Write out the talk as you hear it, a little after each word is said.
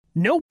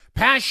Nope.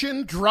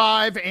 Passion,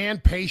 drive,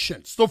 and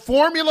patience. The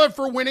formula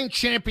for winning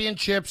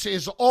championships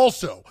is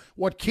also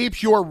what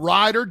keeps your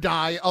ride or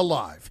die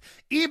alive.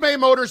 eBay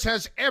Motors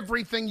has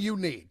everything you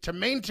need to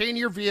maintain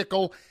your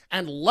vehicle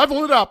and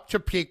level it up to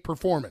peak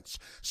performance.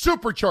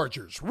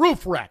 Superchargers,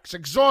 roof racks,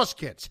 exhaust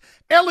kits,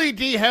 LED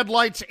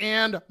headlights,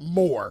 and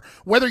more.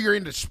 Whether you're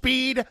into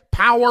speed,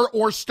 power,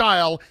 or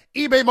style,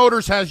 eBay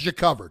Motors has you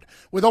covered.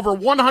 With over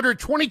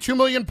 122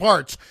 million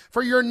parts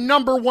for your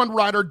number one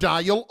ride or die,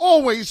 you'll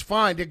always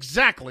find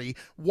exactly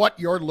what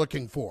you're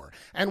looking for.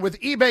 And with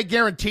eBay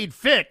Guaranteed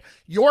Fit,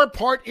 your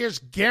part is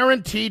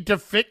guaranteed to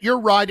fit your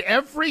ride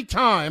every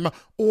time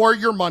or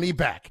your money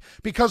back.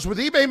 Because with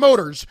eBay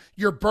Motors,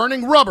 you're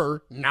burning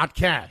rubber, not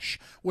cash.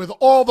 With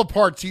all the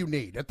parts you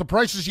need at the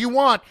prices you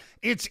want,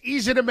 it's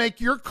easy to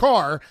make your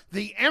car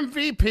the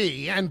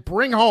MVP and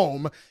bring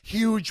home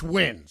huge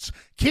wins.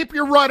 Keep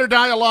your ride or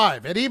die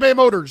alive at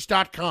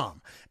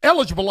ebaymotors.com.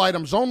 Eligible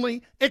items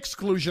only.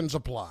 Exclusions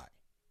apply.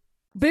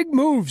 Big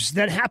moves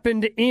that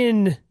happened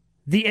in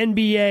the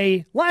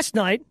NBA last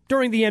night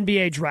during the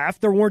NBA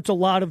draft. There weren't a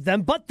lot of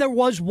them, but there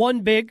was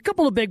a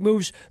couple of big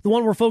moves. The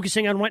one we're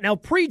focusing on right now,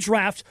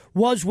 pre-draft,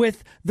 was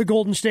with the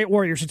Golden State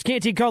Warriors. It's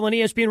Canty Carl on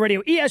ESPN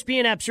Radio,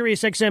 ESPN app,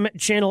 Sirius XM,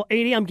 Channel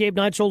 80. I'm Gabe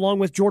Neitzel along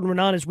with Jordan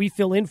Renan as we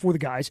fill in for the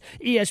guys.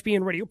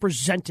 ESPN Radio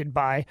presented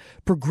by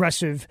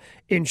Progressive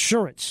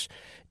Insurance.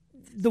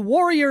 The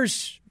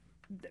Warriors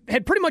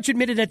had pretty much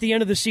admitted at the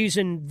end of the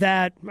season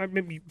that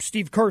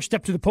Steve Kerr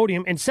stepped to the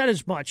podium and said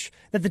as much,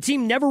 that the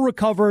team never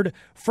recovered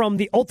from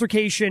the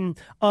altercation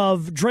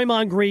of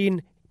Draymond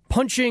Green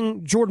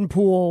punching Jordan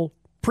Poole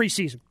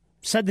preseason.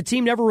 Said the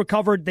team never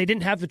recovered. They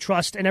didn't have the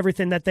trust and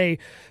everything that they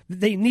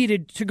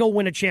needed to go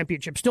win a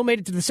championship. Still made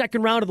it to the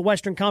second round of the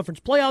Western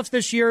Conference playoffs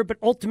this year, but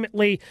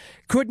ultimately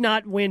could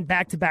not win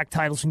back-to-back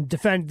titles and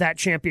defend that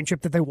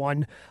championship that they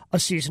won a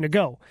season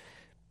ago.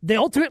 They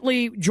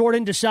ultimately,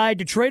 Jordan, decide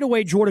to trade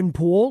away Jordan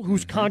Poole,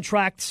 whose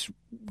contract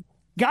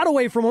got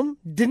away from him,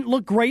 didn't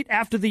look great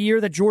after the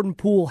year that Jordan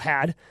Poole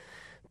had.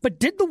 But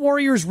did the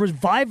Warriors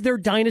revive their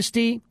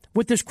dynasty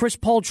with this Chris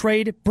Paul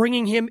trade,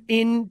 bringing him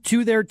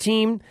into their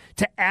team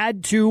to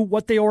add to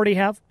what they already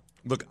have?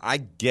 Look, I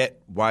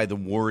get why the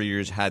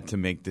Warriors had to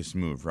make this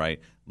move,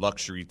 right?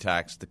 Luxury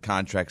tax, the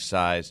contract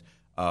size,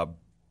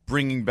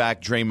 bringing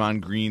back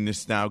Draymond Green.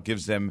 This now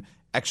gives them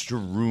extra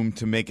room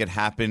to make it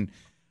happen.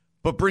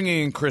 But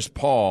bringing in Chris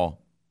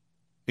Paul,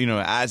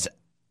 as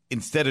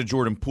instead of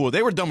Jordan Poole,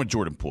 they were done with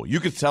Jordan Poole.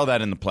 You could tell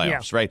that in the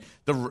playoffs, right?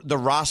 The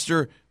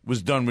roster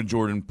was done with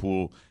Jordan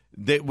Poole.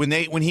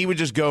 When he would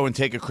just go and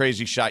take a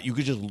crazy shot, you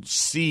could just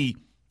see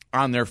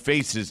on their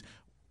faces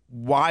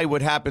why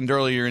what happened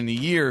earlier in the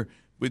year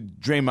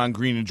with Draymond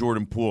Green and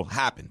Jordan Poole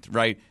happened,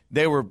 right?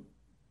 They were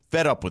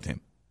fed up with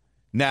him.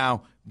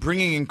 Now,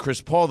 bringing in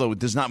Chris Paul, though,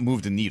 does not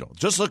move the needle.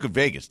 Just look at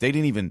Vegas. They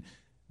didn't even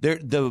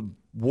the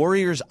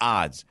Warriors'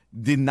 odds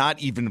did not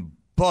even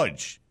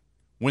budge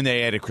when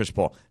they added Chris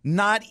Paul.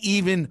 Not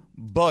even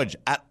budge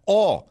at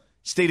all.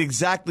 Stayed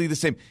exactly the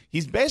same.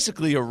 He's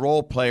basically a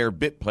role player,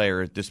 bit player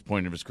at this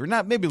point of his career.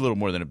 Not maybe a little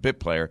more than a bit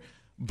player,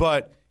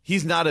 but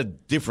he's not a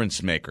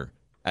difference maker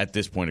at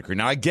this point of career.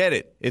 Now, I get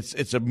it.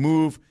 It's a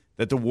move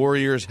that the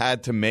Warriors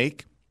had to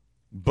make,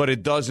 but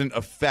it doesn't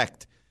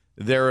affect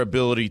their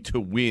ability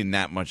to win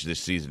that much this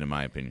season, in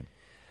my opinion.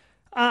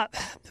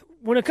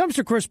 When it comes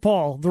to Chris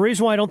Paul, the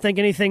reason why I don't think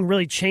anything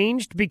really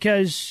changed,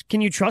 because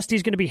can you trust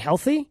he's going to be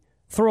healthy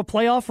through a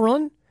playoff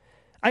run?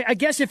 I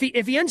guess if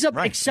he ends up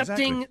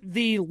accepting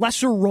the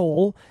lesser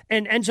role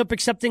and ends up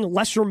accepting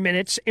lesser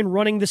minutes and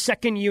running the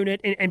second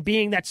unit and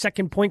being that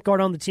second point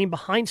guard on the team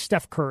behind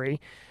Steph Curry,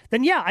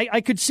 then yeah,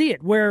 I could see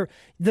it where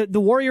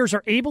the Warriors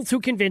are able to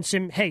convince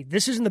him, hey,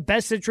 this is in the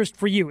best interest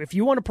for you. If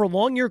you want to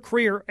prolong your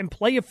career and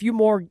play a few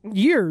more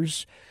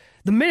years,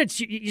 the minutes,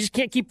 you just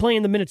can't keep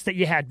playing the minutes that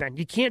you had been.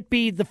 You can't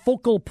be the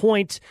focal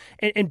point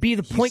and be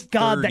the point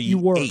guard that you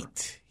were.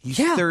 He's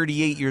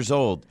 38 years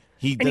old.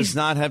 He does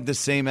not have the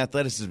same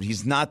athleticism.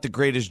 He's not the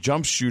greatest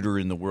jump shooter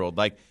in the world.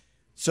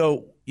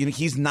 So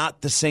he's not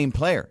the same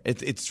player.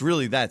 It's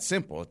really that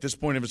simple at this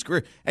point of his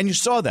career. And you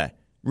saw that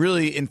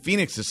really in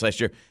Phoenix this last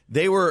year.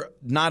 They were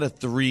not a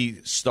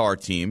 3-star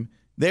team.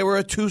 They were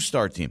a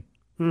 2-star team.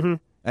 Mm-hmm.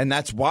 And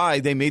that's why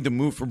they made the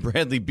move for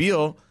Bradley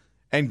Beal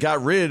and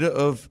got rid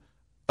of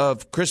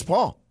Chris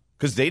Paul,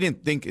 because they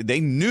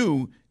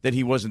knew that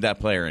he wasn't that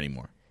player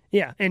anymore.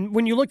 Yeah, and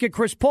when you look at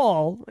Chris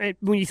Paul,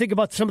 when you think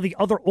about some of the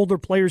other older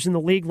players in the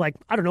league, like,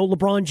 I don't know,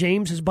 LeBron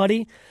James, his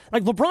buddy,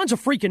 like LeBron's a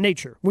freak of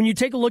nature. When you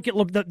take a look at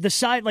the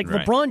side, like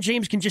right. LeBron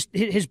James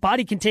his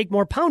body can take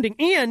more pounding,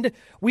 and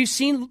we've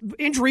seen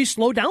injuries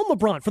slow down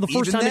LeBron for the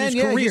first time in his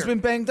career. He's been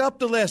banged up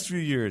the last few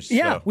years.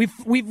 Yeah, so. we've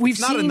it's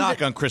not a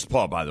knock on Chris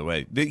Paul, by the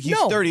way. He's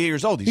 38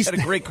 years old. He's had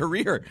a great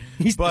career.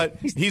 He's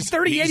 38.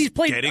 He's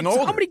played. Getting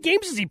older. How many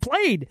games has he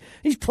played?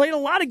 He's played a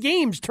lot of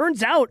games.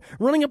 Turns out,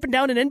 running up and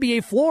down an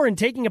NBA floor and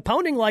taking a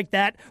pounding like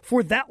that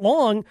for that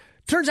long,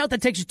 turns out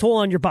that takes a toll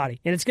on your body,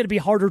 and it's going to be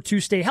harder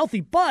to stay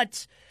healthy.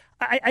 But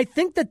I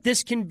think that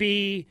this can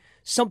be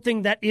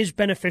something that is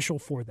beneficial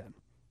for them,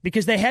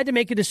 because they had to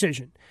make a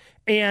decision,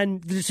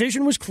 and the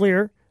decision was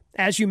clear.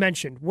 as you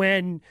mentioned,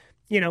 when,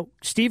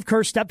 Steve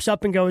Kerr steps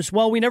up and goes,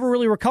 well, we never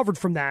really recovered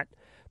from that.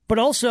 But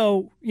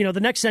also, the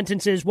next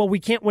sentence is, well, we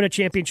can't win a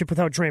championship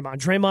without Draymond.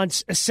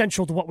 Draymond's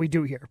essential to what we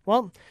do here.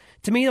 Well,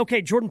 to me,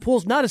 okay, Jordan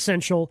Poole's not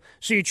essential,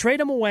 so you trade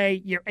him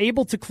away, you're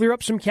able to clear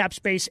up some cap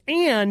space,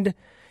 and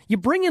you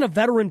bring in a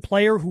veteran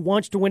player who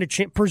wants to win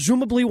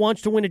presumably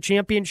wants to win a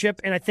championship,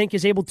 and I think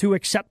is able to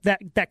accept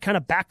that kind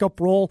of backup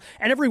role.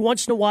 And every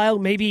once in a while,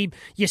 maybe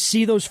you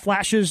see those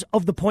flashes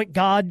of the point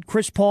guard,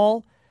 Chris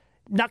Paul.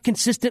 Not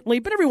consistently,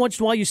 but every once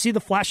in a while you see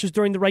the flashes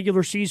during the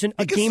regular season,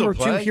 a game or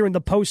two here in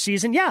the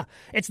postseason. Yeah,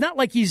 it's not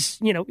like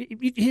he's,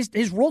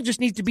 his role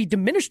just needs to be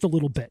diminished a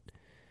little bit.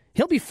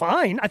 He'll be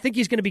fine. I think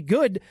he's going to be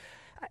good.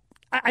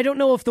 I don't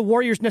know if the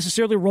Warriors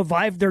necessarily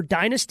revived their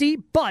dynasty,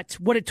 but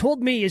what it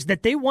told me is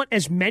that they want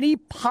as many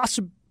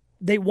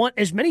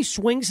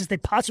swings as they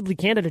possibly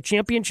can at a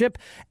championship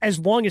as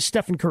long as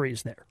Stephen Curry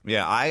is there.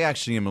 Yeah, I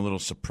actually am a little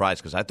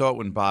surprised because I thought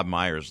when Bob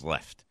Myers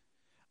left,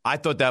 I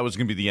thought that was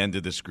going to be the end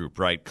of this group,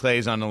 right?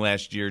 Clay's on the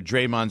last year.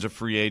 Draymond's a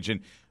free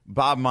agent.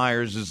 Bob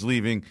Myers is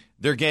leaving.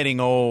 They're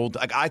getting old.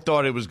 I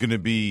thought it was going to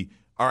be,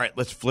 all right,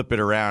 let's flip it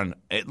around.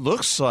 It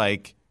looks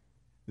like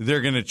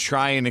they're going to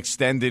try and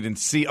extend it and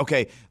see,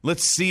 okay,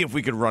 let's see if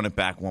we could run it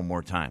back one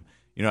more time.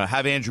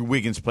 Have Andrew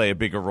Wiggins play a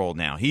bigger role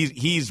now.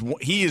 He is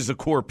the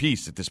core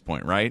piece at this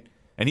point, right?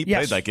 And he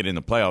played like it in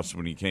the playoffs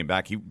when he came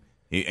back. And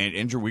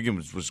Andrew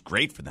Wiggins was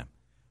great for them.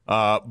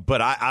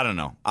 But I don't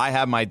know. I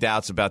have my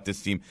doubts about this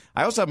team.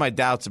 I also have my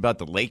doubts about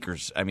the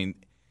Lakers. I mean,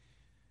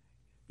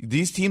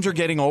 these teams are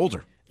getting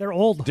older. They're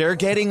old. They're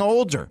getting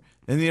older.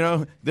 And,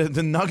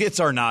 the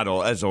Nuggets are not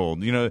as old.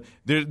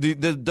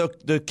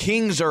 The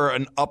Kings are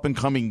an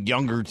up-and-coming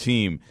younger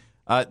team.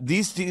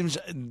 Those teams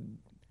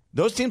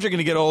are going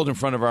to get old in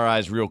front of our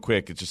eyes real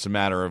quick. It's just a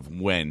matter of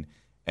when.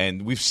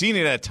 And we've seen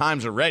it at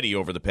times already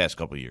over the past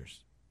couple of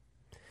years.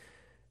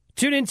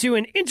 Tune into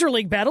an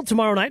interleague battle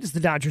tomorrow night as the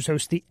Dodgers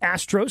host the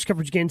Astros.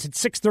 Coverage begins at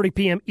 6:30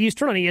 p.m.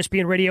 Eastern on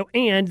ESPN Radio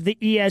and the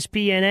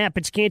ESPN app.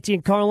 It's Canty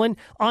and Carlin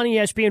on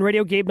ESPN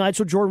Radio. Gabe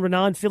Neitzel, Jordan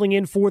Renan filling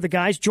in for the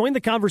guys. Join the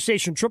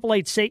conversation.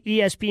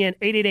 888-SAY-ESPN,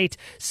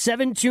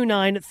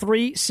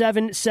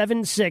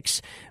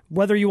 888-729-3776.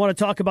 Whether you want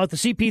to talk about the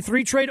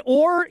CP3 trade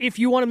or if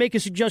you want to make a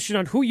suggestion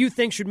on who you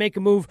think should make a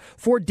move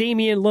for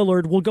Damian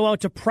Lillard, we'll go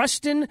out to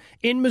Preston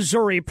in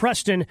Missouri.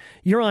 Preston,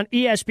 you're on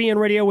ESPN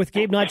Radio with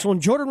Gabe Neitzel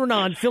and Jordan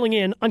Renan filling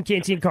in on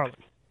Canty and Carlin.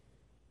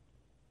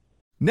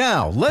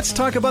 Now, let's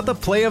talk about the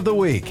play of the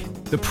week.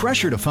 The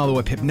pressure to follow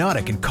up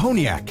Hypnotic and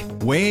Cognac,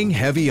 weighing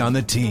heavy on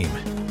the team.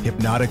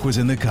 Hypnotic was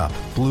in the cup,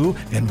 blue,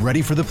 and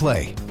ready for the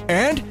play.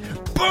 And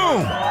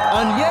boom!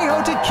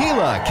 Añejo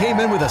Tequila came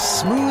in with a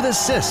smooth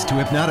assist to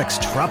Hypnotic's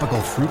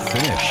tropical fruit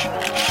finish.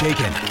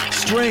 Shaken,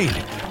 strained,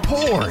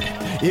 poured.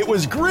 It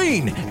was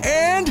green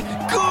and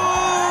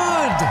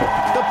good!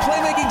 The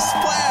playmaking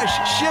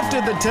splash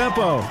shifted the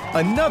tempo.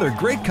 Another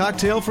great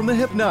cocktail from the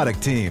Hypnotic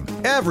team.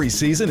 Every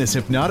season is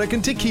Hypnotic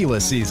and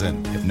Tequila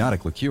season.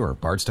 Hypnotic Liqueur,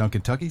 Bardstown,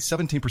 Kentucky,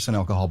 17%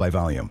 alcohol by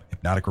volume.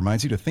 Hypnotic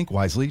reminds you to think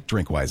wisely,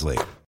 drink wisely.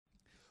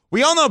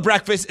 We all know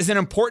breakfast is an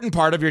important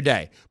part of your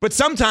day, but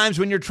sometimes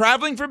when you're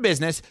traveling for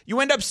business, you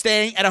end up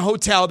staying at a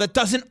hotel that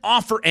doesn't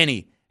offer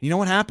any. You know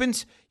what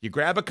happens? You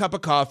grab a cup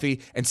of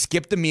coffee and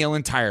skip the meal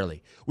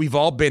entirely. We've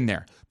all been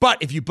there.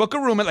 But if you book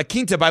a room at La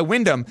Quinta by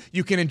Wyndham,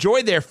 you can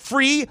enjoy their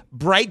free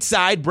Bright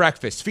Side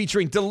breakfast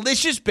featuring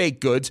delicious baked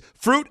goods,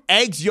 fruit,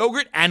 eggs,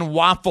 yogurt, and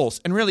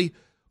waffles. And really,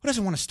 who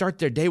doesn't want to start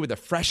their day with a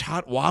fresh,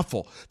 hot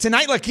waffle?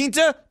 Tonight, La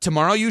Quinta,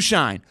 tomorrow you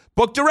shine.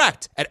 Book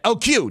direct at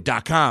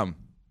lq.com.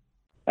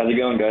 How's it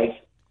going, guys?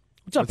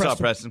 What's up,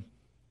 Preston?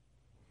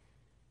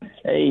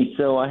 Hey,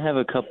 so I have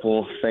a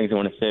couple things I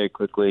want to say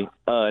quickly.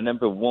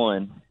 Number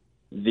one,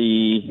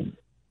 the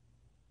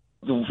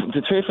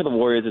trade for the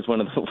Warriors is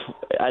one of the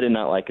 – I did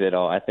not like it at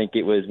all. I think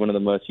it was one of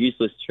the most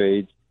useless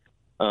trades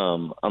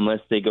unless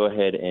they go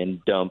ahead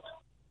and dump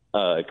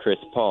Chris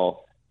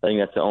Paul. I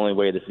think that's the only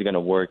way this is going to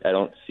work. I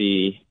don't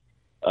see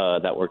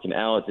that working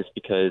out just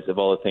because of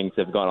all the things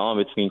that have gone on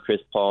between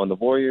Chris Paul and the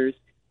Warriors.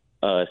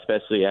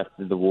 Especially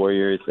after the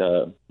Warriors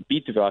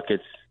beat the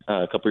Rockets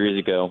a couple years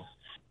ago.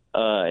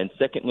 And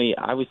secondly,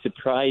 I was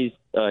surprised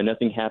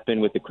nothing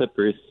happened with the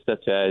Clippers,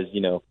 such as,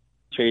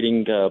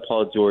 trading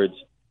Paul George.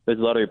 There's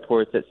a lot of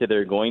reports that say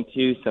they're going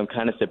to, so I'm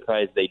kind of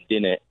surprised they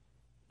didn't.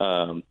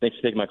 Thanks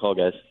for taking my call,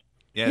 guys.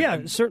 Yeah,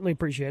 certainly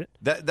appreciate it.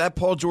 That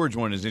Paul George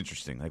one is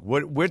interesting. Like,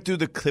 what do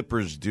the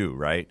Clippers do,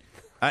 right?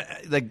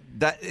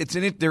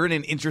 They're in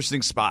an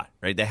interesting spot,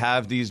 right? They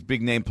have these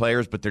big name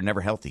players, but they're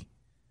never healthy.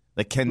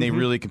 Like, can they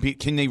really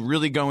compete? Can they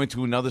really go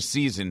into another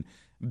season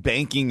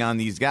banking on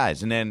these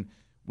guys? And then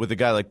with a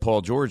guy like Paul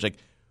George, like,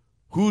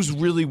 who's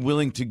really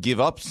willing to give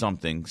up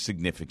something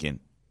significant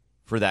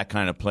for that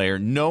kind of player,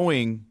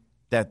 knowing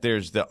that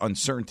there's the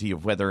uncertainty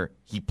of whether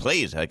he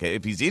plays, like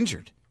if he's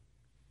injured?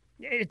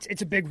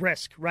 It's a big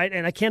risk, right?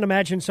 And I can't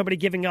imagine somebody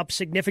giving up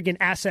significant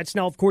assets.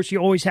 Now, of course, you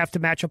always have to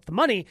match up the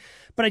money,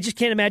 but I just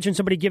can't imagine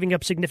somebody giving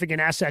up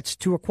significant assets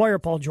to acquire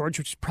Paul George,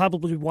 which is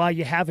probably why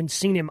you haven't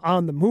seen him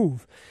on the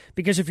move.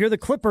 Because if you're the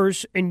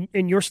Clippers and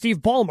you're Steve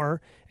Ballmer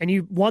and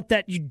you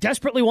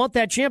desperately want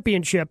that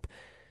championship,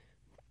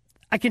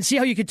 I can see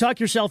how you could talk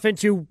yourself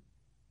into,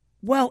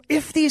 well,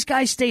 if these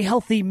guys stay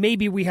healthy,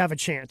 maybe we have a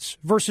chance.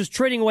 Versus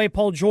trading away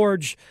Paul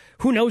George,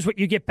 who knows what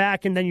you get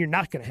back, and then you're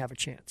not going to have a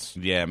chance.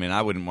 Yeah, I mean,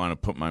 I wouldn't want to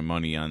put my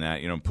money on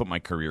that, put my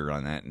career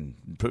on that.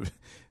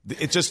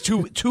 It's just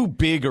too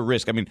big a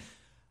risk. I mean,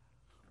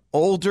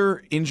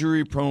 older,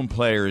 injury-prone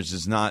players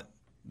is not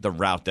the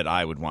route that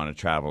I would want to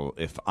travel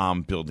if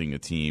I'm building a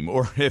team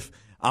or if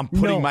I'm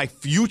putting my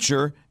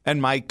future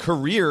and my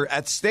career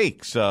at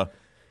stake. So,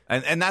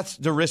 and that's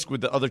the risk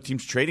with the other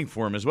teams trading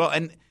for him as well.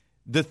 And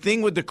the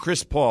thing with the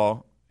Chris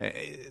Paul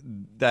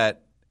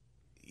that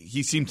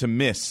he seemed to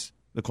miss,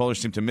 the callers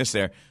seemed to miss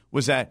there,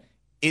 was that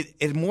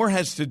it more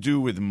has to do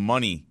with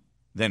money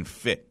than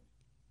fit,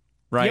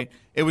 right? Yep.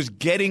 It was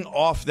getting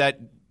off that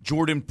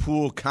Jordan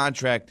Poole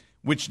contract,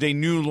 which they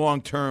knew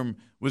long-term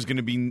was going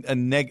to be a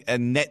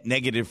net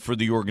negative for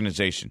the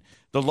organization.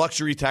 The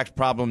luxury tax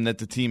problem that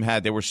the team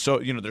had, they were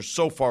they're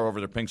so far over,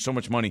 they're paying so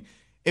much money.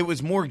 It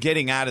was more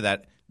getting out of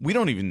that. We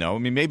don't even know. I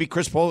mean, maybe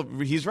Chris Paul,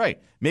 he's right.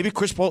 Maybe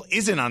Chris Paul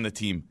isn't on the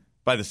team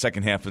by the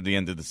second half of the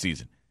end of the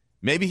season.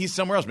 Maybe he's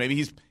somewhere else.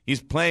 Maybe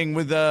he's playing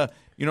with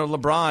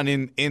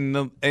LeBron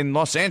in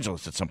Los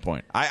Angeles at some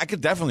point. I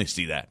could definitely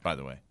see that, by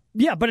the way.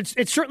 Yeah, but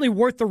it's certainly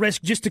worth the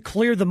risk just to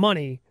clear the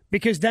money,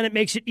 because then it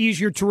makes it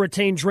easier to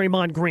retain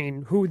Draymond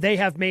Green, who they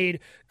have made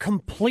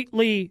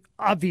completely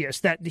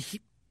obvious that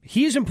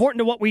he is important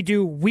to what we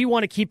do. We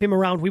want to keep him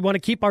around. We want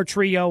to keep our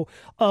trio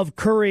of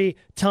Curry,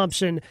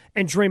 Thompson,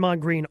 and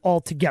Draymond Green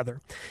all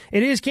together.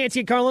 It is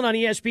Canty and Carlin on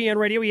ESPN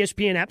Radio,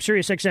 ESPN app,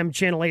 SiriusXM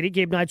Channel 80,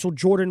 Gabe Neitzel,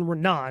 Jordan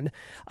Renan.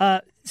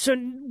 So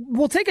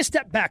we'll take a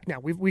step back now.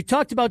 We've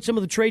talked about some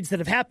of the trades that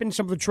have happened,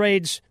 some of the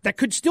trades that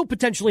could still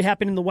potentially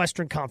happen in the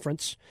Western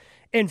Conference.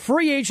 And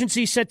free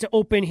agency set to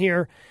open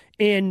here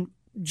in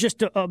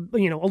just a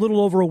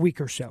little over a week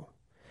or so.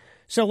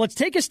 So let's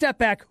take a step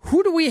back.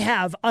 Who do we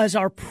have as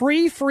our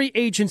pre-free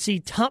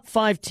agency top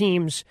 5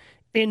 teams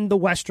in the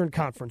Western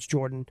Conference,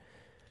 Jordan?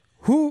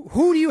 Who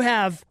do you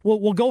have?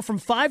 We'll go from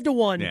 5 to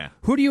 1. Yeah.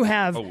 Who do you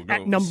have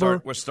at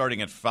number? We're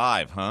starting at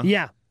 5, huh?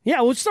 Yeah.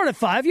 We'll start at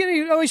 5.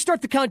 You always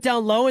start the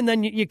countdown low, and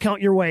then you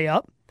count your way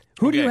up.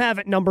 Who do you have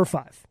at number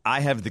 5?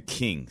 I have the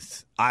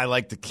Kings. I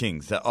like the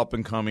Kings, that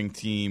up-and-coming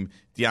team.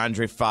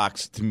 DeAndre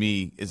Fox, to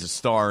me, is a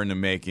star in the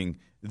making.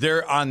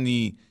 They're on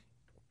the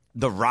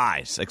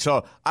rise.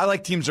 So I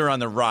like teams that are on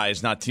the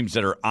rise, not teams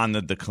that are on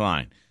the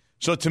decline.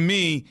 So to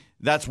me,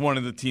 that's one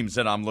of the teams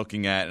that I'm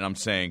looking at, and I'm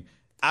saying,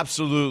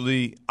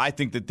 absolutely, I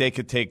think that they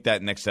could take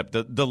that next step.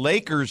 The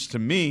Lakers, to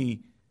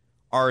me,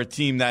 are a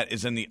team that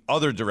is in the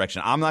other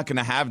direction. I'm not going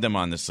to have them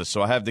on this list,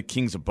 so I have the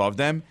Kings above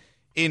them,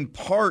 in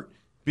part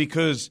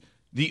because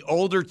the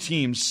older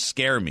teams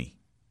scare me,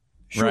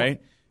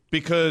 right?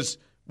 Because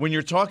when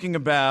you're talking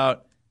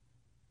about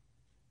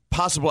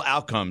possible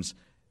outcomes,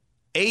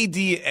 AD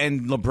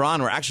and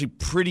LeBron were actually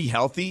pretty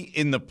healthy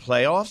in the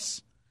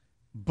playoffs,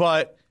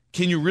 but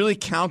can you really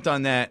count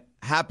on that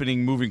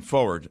happening moving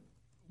forward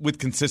with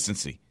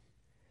consistency,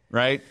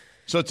 right?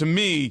 So to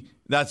me,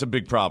 that's a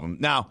big problem.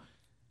 Now,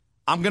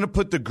 I'm going to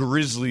put the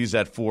Grizzlies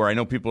at 4. I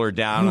know people are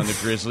down on the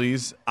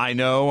Grizzlies. I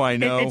know.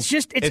 It's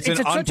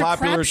an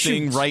unpopular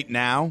thing right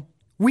now.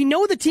 We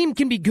know the team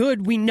can be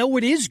good. We know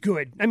it is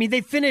good. I mean,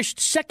 they finished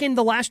second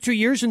the last 2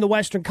 years in the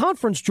Western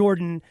Conference,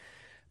 Jordan.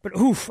 But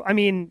with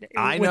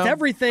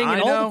everything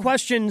and all the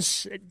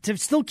questions, to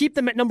still keep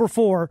them at number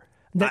 4,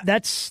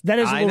 that is a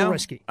little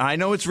risky. I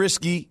know it's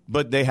risky,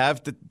 but they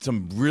have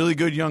some really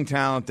good young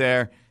talent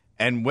there.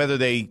 And whether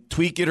they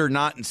tweak it or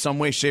not in some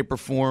way, shape, or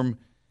form,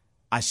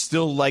 I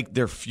still like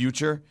their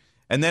future.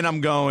 And then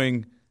I'm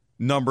going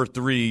number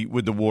 3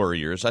 with the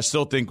Warriors. I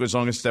still think as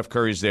long as Steph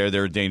Curry's there,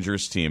 they're a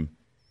dangerous team.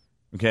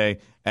 Okay?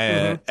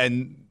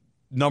 And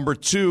number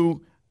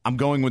 2, I'm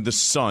going with the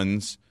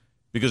Suns.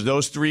 Because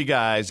those 3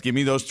 guys, give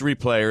me those 3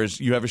 players,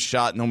 you have a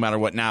shot no matter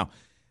what. Now,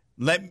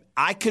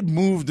 I could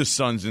move the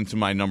Suns into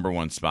my number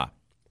 1 spot.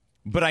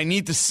 But I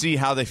need to see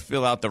how they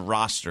fill out the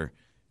roster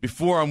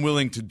before I'm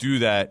willing to do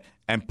that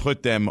and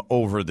put them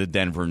over the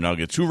Denver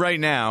Nuggets, who right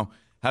now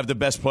have the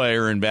best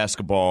player in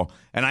basketball.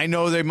 And I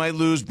know they might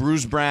lose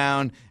Bruce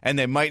Brown, and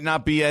they might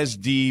not be as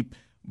deep.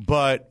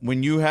 But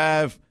when you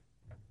have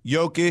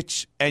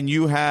Jokic and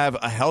you have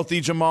a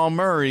healthy Jamal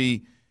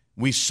Murray,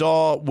 we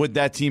saw what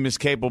that team is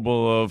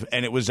capable of,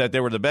 and it was that they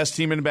were the best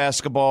team in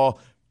basketball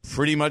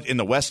pretty much in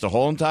the West the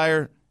whole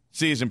entire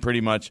season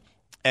pretty much.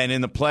 And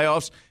in the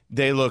playoffs,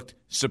 they looked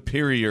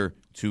superior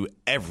to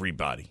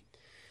everybody.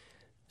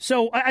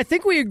 So I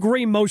think we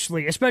agree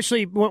mostly,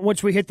 especially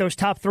once we hit those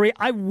top 3.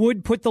 I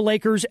would put the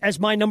Lakers as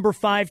my number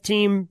 5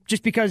 team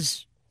just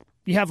because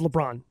you have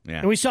LeBron. Yeah.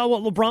 And we saw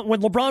when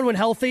LeBron went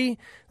healthy,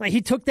 like,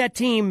 he took that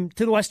team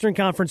to the Western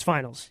Conference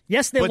Finals.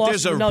 Yes, they lost But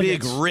there's the a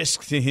Nuggets. big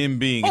risk to him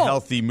being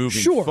healthy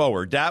moving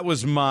forward. That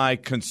was my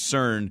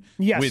concern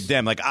with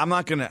them. Like, I'm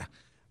not going to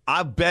 –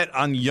 I bet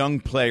on young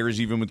players,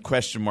 even with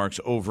question marks,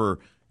 over,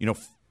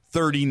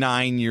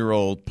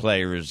 39-year-old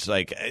players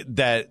like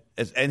that.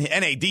 And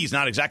NAD is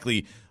not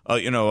exactly,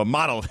 a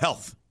model of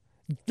health.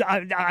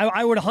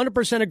 I would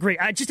 100% agree.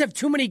 I just have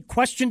too many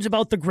questions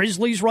about the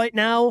Grizzlies right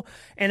now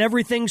and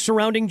everything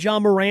surrounding Ja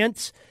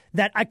Morant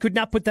that I could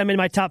not put them in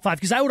my top 5,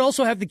 because I would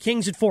also have the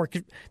Kings at 4.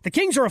 The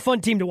Kings are a fun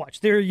team to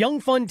watch. They're a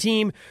young, fun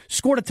team,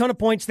 scored a ton of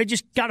points. They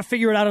just got to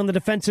figure it out on the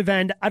defensive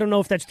end. I don't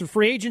know if that's the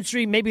free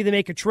agency. Maybe they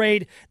make a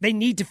trade. They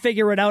need to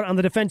figure it out on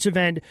the defensive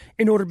end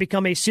in order to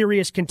become a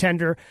serious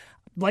contender.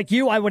 Like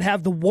you, I would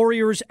have the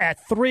Warriors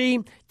at 3.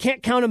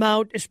 Can't count them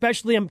out,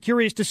 especially I'm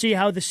curious to see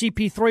how the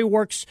CP3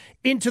 works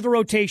into the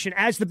rotation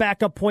as the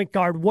backup point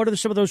guard. What are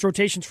some of those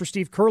rotations for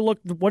Steve Kerr look?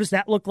 What does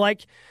that look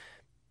like?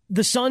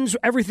 The Suns,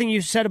 everything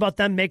you said about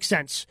them makes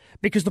sense,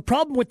 because the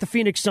problem with the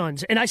Phoenix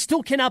Suns, and I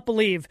still cannot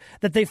believe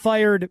that they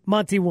fired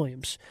Monty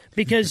Williams,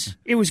 because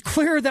it was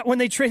clear that when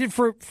they traded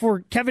for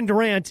Kevin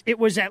Durant, it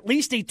was at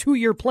least a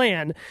 2-year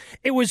plan.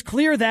 It was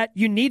clear that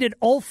you needed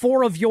all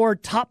 4 of your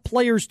top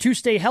players to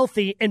stay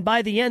healthy, and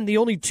by the end, the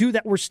only 2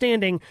 that were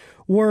standing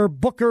were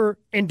Booker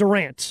and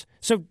Durant.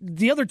 So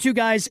the other 2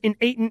 guys in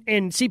Ayton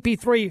and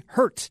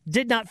CP3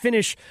 did not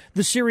finish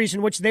the series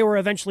in which they were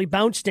eventually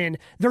bounced in.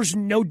 There's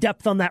no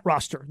depth on that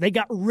roster. They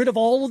got rid of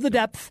all of the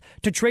depth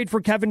to trade for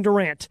Kevin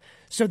Durant.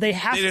 So they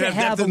have to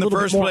have a little bit more.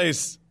 In the first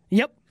place.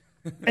 Yep.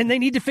 And they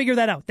need to figure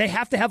that out. They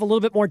have to have a little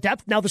bit more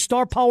depth. Now, the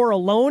star power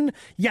alone,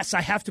 yes,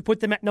 I have to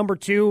put them at number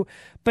 2,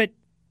 but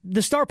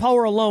the star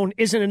power alone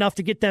isn't enough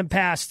to get them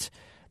past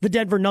the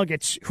Denver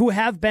Nuggets, who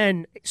have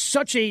been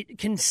such a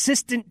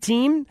consistent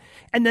team,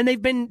 and then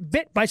they've been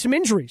bit by some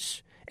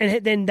injuries.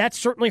 And then that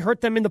certainly hurt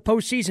them in the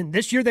postseason.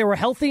 This year they were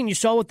healthy, and you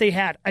saw what they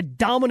had, a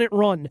dominant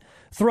run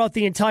throughout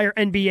the entire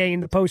NBA in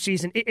the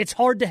postseason. It's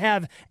hard to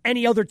have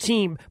any other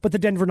team but the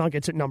Denver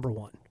Nuggets at number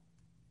 1.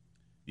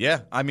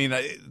 Yeah, I mean,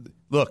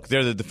 look,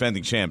 they're the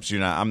defending champs.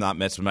 I'm not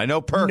messing with them. I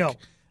know Perk. No.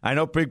 I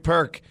know Big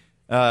Perk.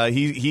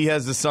 He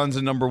has the Suns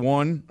at number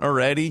 1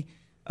 already.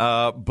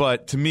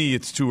 But to me,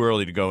 it's too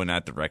early to go in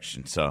that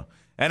direction. So,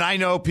 and I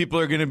know people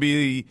are going to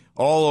be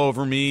all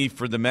over me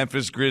for the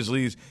Memphis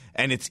Grizzlies,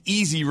 and it's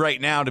easy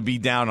right now to be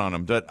down on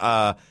them. But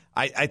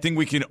I think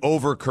we can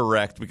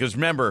overcorrect, because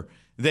remember,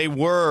 they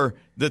were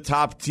the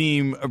top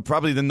team,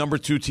 probably the number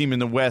 2 team in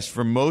the West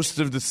for most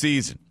of the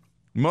season.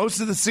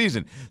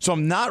 So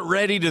I'm not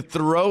ready to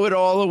throw it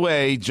all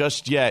away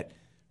just yet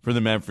for the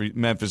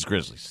Memphis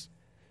Grizzlies.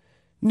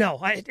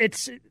 No,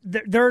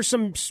 there are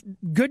some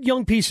good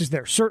young pieces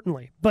there,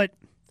 certainly. But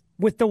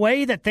with the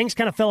way that things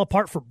kind of fell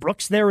apart for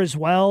Brooks there as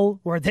well,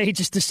 where they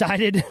just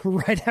decided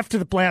right after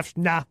the playoffs,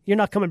 nah, you're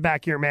not coming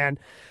back here, man.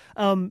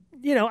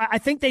 I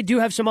think they do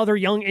have some other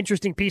young,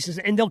 interesting pieces,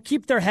 and they'll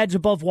keep their heads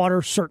above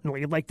water,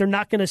 certainly. Like, they're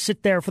not going to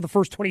sit there for the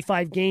first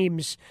 25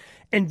 games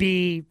and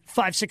be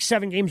 5, 6,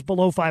 7 games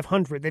below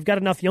 500. They've got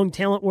enough young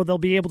talent where they'll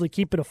be able to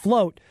keep it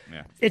afloat.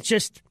 Yeah. It's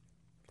just...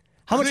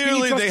 How much can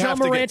you trust Ja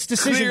Morant's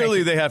decision?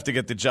 Clearly, they have to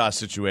get the Ja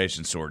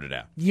situation sorted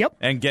out. Yep.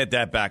 And get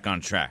that back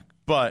on track.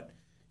 But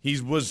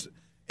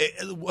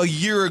a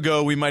year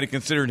ago, we might have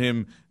considered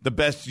him the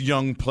best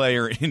young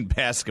player in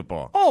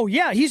basketball. Oh,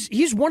 yeah.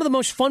 He's one of the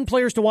most fun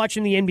players to watch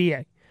in the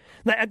NBA.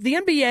 The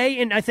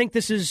NBA, and I think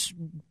this is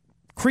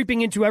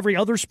creeping into every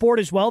other sport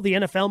as well. The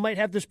NFL might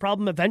have this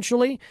problem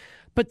eventually.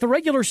 But the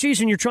regular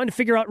season, you're trying to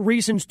figure out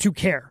reasons to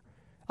care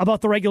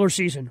about the regular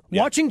season.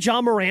 Yeah. Watching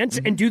Ja Morant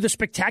and do the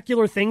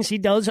spectacular things he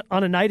does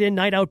on a night-in,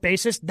 night-out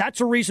basis, that's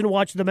a reason to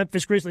watch the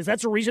Memphis Grizzlies.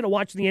 That's a reason to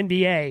watch the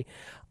NBA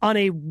on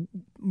a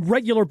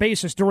regular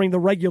basis during the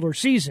regular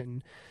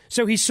season.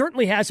 So he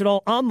certainly has it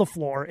all on the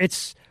floor.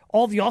 It's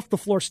all the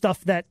off-the-floor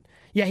stuff that,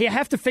 you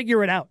have to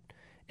figure it out,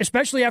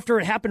 especially after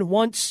it happened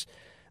once.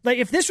 Like,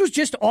 if this was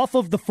just off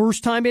of the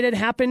first time it had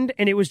happened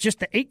and it was just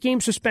the 8-game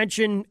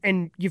suspension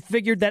and you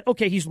figured that,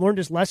 okay, he's learned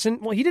his lesson.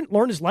 Well, he didn't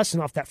learn his lesson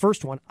off that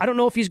first one. I don't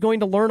know if he's going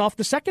to learn off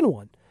the second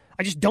one.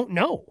 I just don't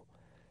know.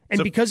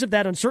 And because of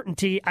that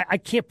uncertainty, I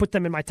can't put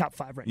them in my top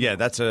 5 right now. Yeah,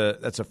 that's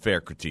a fair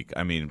critique.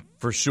 I mean,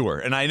 for sure.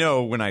 And I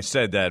know when I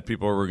said that,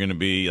 people were going to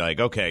be like,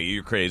 okay,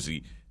 you're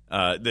crazy.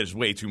 There's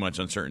way too much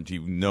uncertainty,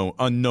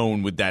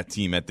 unknown with that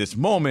team at this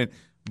moment.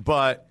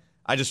 But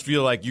I just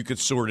feel like you could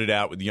sort it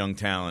out with young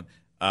talent.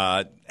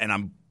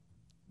 And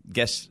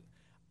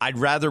I'd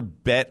rather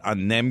bet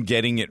on them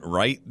getting it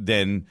right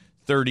than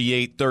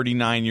 38,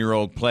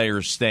 39-year-old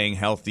players staying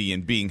healthy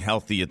and being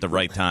healthy at the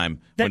right time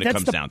when it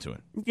comes down to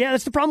it. Yeah,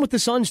 that's the problem with the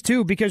Suns,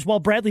 too, because while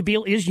Bradley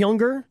Beal is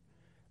younger,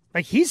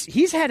 like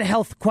he's had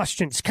health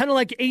questions, kind of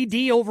like AD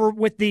over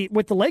with the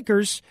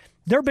Lakers.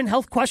 There have been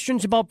health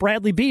questions about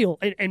Bradley Beal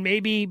and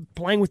maybe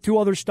playing with 2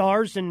 other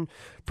stars and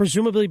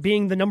presumably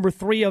being the number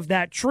 3 of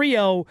that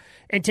trio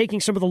and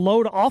taking some of the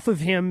load off of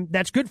him.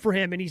 That's good for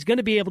him, and he's going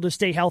to be able to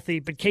stay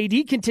healthy. But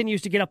KD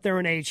continues to get up there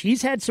in age.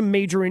 He's had some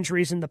major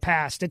injuries in the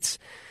past.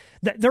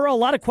 There are a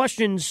lot of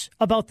questions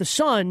about the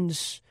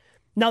Suns.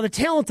 Now, the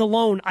talent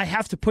alone, I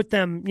have to put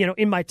them,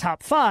 in my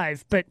top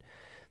 5. But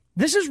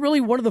this is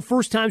really one of the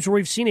first times where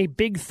we've seen a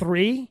big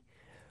three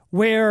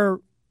where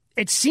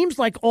it seems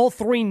like all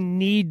three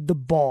need the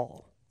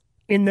ball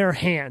in their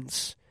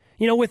hands.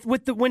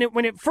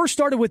 When it first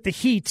started with the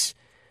Heat,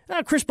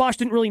 Chris Bosh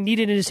didn't really need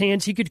it in his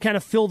hands. He could kind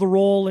of fill the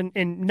role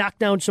and knock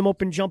down some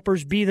open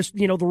jumpers, be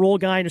the roll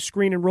guy in a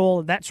screen and roll,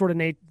 and that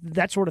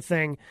sort of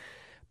thing.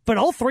 But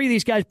all three of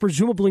these guys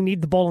presumably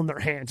need the ball in their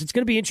hands. It's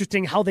going to be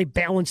interesting how they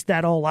balance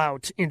that all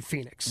out in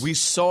Phoenix. We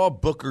saw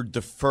Booker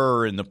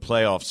defer in the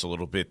playoffs a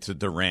little bit to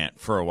Durant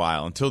for a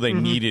while until they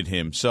needed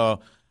him. So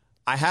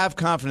I have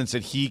confidence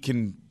that he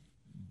can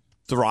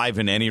thrive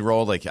in any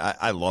role. Like,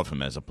 I love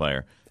him as a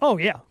player. Oh,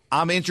 yeah.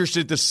 I'm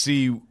interested to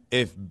see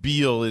if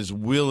Beal is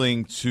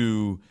willing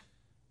to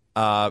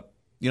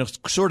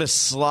sort of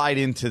slide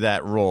into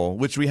that role,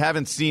 which we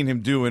haven't seen him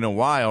do in a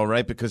while,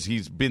 right? Because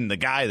he's been the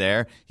guy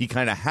there. He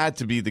kind of had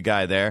to be the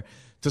guy there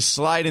to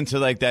slide into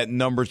like that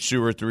number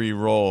 2 or 3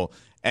 role,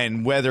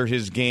 and whether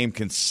his game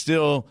can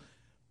still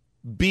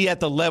be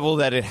at the level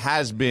that it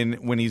has been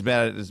when he's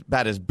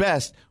at his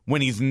best,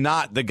 when he's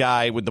not the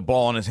guy with the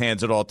ball in his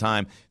hands at all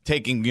time,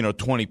 taking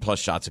 20-plus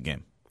shots a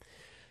game.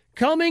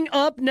 Coming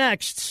up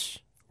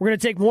next, we're going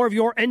to take more of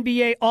your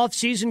NBA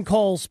offseason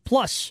calls.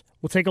 Plus,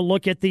 we'll take a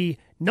look at the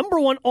number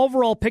 1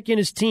 overall pick in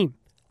his team.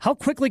 How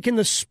quickly can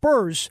the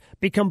Spurs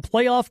become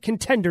playoff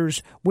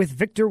contenders with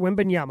Victor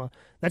Wembanyama?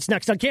 That's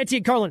next on Canty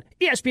and Carlin,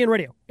 ESPN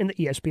Radio, in the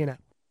ESPN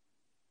app.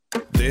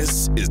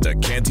 This is the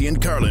Canty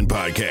and Carlin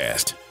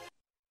podcast.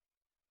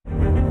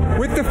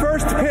 With the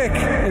first pick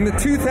in the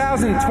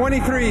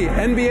 2023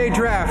 NBA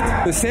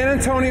Draft, the San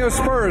Antonio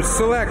Spurs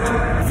select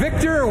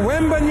Victor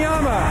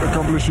Wembanyama.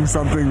 Accomplishing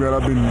something that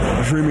I've been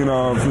dreaming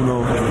of,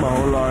 my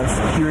whole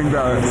life. Hearing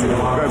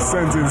that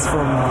sentence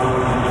from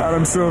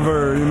Adam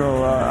Silver,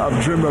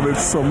 I've dreamed of it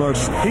so much.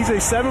 He's a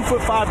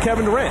 7'5"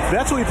 Kevin Durant.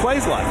 That's what he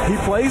plays like. He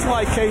plays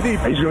like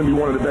KD. He's going to be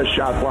one of the best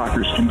shot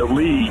blockers in the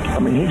league.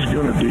 He's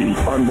going to be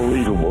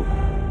unbelievable.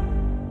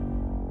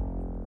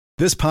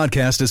 This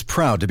podcast is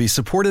proud to be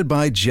supported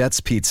by Jets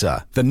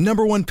Pizza, the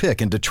number 1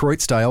 pick in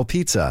Detroit-style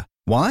pizza.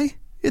 Why?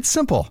 It's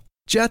simple.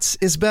 Jets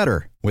is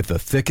better. With the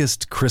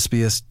thickest,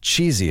 crispiest,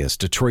 cheesiest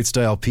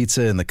Detroit-style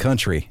pizza in the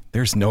country,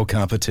 there's no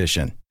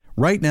competition.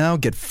 Right now,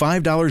 get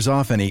 $5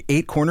 off any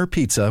 8-corner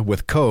pizza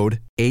with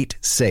code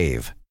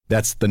 8SAVE.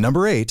 That's the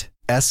number 8,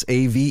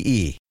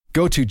 S-A-V-E.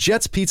 Go to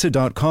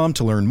jetspizza.com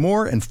to learn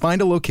more and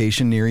find a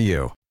location near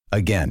you.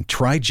 Again,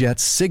 try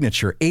Jet's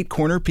signature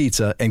 8-corner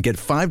pizza and get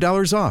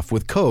 $5 off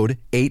with code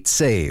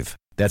 8SAVE.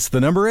 That's the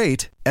number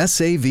 8,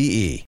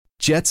 S-A-V-E.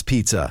 Jet's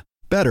Pizza.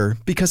 Better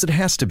because it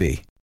has to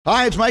be.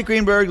 Hi, it's Mike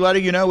Greenberg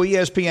letting you know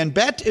ESPN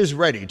Bet is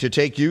ready to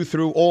take you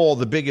through all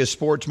the biggest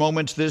sports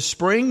moments this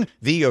spring.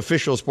 The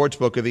official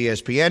sportsbook of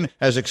ESPN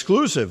has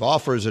exclusive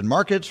offers and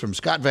markets from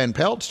Scott Van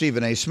Pelt,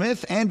 Stephen A.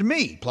 Smith, and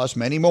me, plus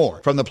many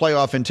more. From the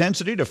playoff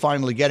intensity to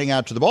finally getting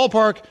out to the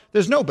ballpark,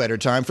 there's no better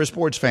time for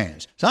sports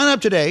fans. Sign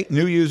up today.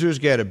 New users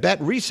get a bet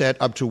reset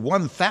up to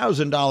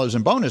 $1,000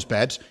 in bonus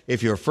bets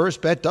if your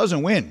first bet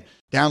doesn't win.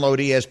 Download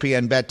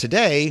ESPN Bet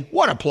today.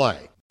 What a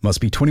play. Must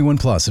be 21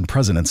 plus and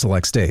present in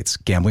select states.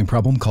 Gambling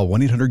problem? Call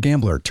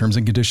 1-800-GAMBLER. Terms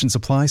and conditions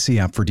apply. See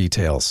app for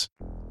details.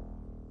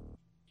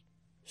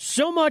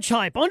 So much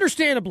hype,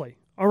 understandably,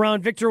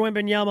 around Victor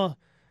Wembanyama,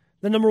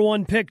 the number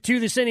 1 pick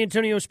to the San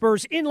Antonio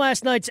Spurs in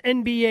last night's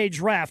NBA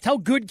Draft. How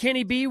good can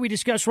he be? We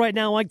discuss right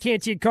now on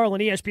Canty and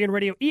Carlin, ESPN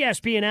Radio,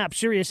 ESPN app,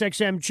 Sirius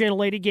XM,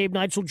 Channel 80. Gabe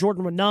Neitzel,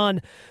 Jordan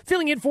Renan,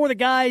 filling in for the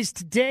guys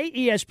today.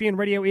 ESPN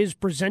Radio is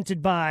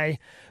presented by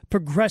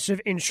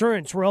Progressive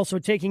Insurance. We're also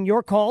taking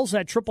your calls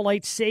at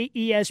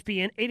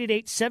 888-SAY-ESPN,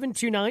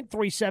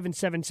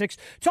 888-729-3776,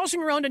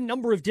 tossing around a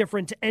number of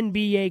different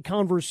NBA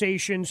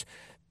conversations.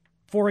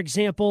 For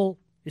example,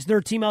 is there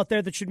a team out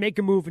there that should make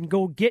a move and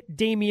go get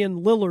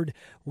Damian Lillard?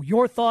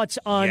 Your thoughts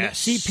on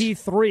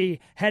CP3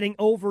 heading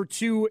over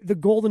to the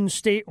Golden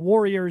State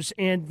Warriors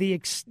and the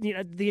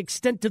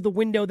extent of the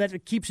window that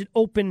it keeps it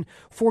open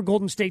for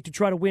Golden State to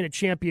try to win a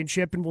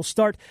championship. And we'll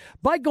start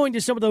by going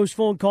to some of those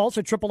phone calls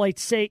at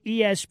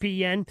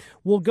 888-SAY-ESPN.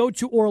 We'll go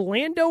to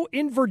Orlando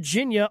in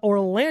Virginia.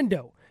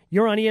 Orlando,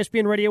 you're on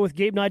ESPN Radio with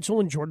Gabe Neitzel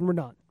and Jordan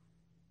Renan.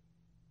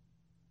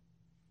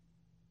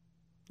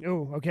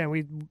 Oh, okay.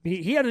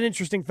 He had an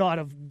interesting thought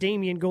of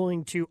Damian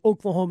going to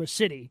Oklahoma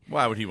City.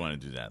 Why would he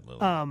want to do that,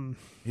 Lillard?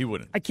 He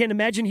wouldn't. I can't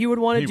imagine he would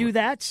want to do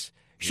that.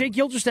 Shai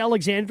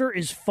Gilgeous-Alexander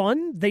is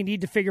fun. They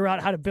need to figure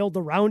out how to build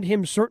around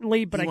him,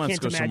 certainly, but I can't imagine.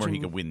 He wants to go somewhere he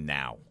can win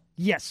now.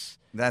 Yes.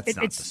 That's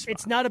not the spot.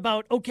 It's not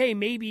about, okay,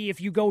 maybe if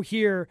you go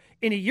here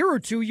in a year or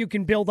two, you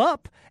can build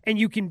up and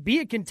you can be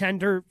a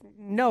contender.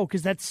 No,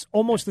 because that's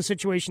almost the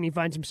situation he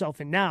finds himself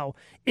in now.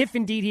 If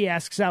indeed he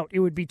asks out, it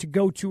would be to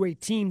go to a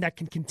team that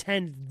can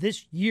contend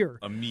this year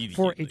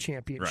for a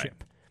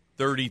championship. Right.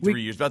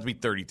 33 years, about to be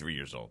 33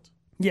 years old.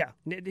 Yeah,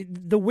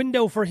 the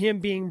window for him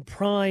being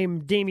prime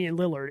Damian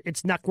Lillard,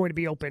 it's not going to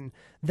be open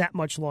that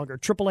much longer.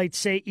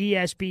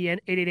 888-SAY-ESPN,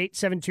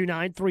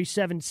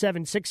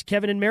 888-729-3776.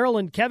 Kevin in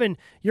Maryland. Kevin,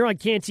 you're on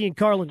Canty and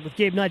Carlin with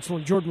Gabe Neitzel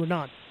and Jordan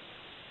Renan.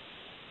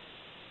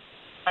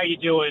 How you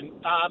doing?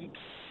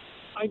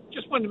 I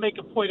just wanted to make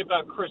a point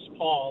about Chris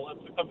Paul.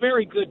 A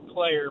very good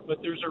player,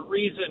 but there's a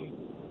reason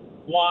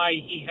why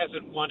he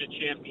hasn't won a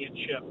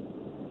championship.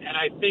 And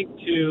I think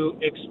to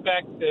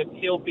expect that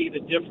he'll be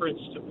the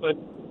difference to put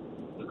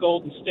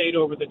Golden State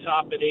over the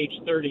top at age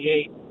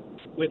 38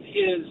 with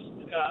his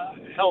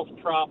health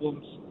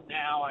problems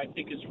now, I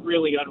think is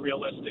really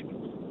unrealistic.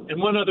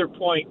 And one other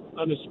point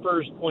on the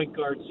Spurs point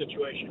guard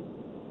situation.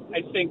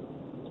 I think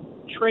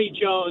Trey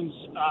Jones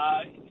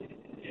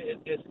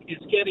is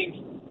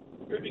getting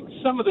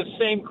some of the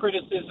same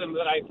criticism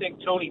that I think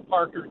Tony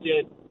Parker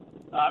did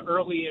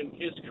early in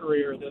his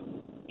career, that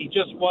he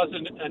just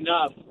wasn't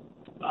enough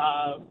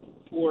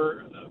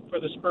for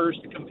the Spurs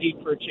to compete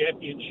for a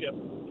championship.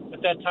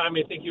 At that time,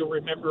 I think you'll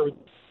remember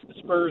the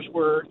Spurs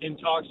were in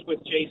talks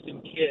with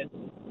Jason Kidd.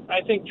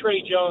 I think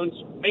Trey Jones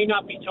may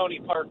not be Tony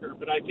Parker,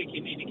 but I think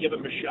you need to give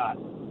him a shot.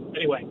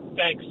 Anyway,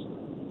 thanks.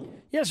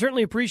 Yeah,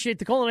 certainly appreciate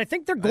the call, and I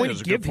think they're going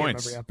to give him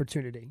every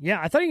opportunity. Yeah,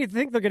 I think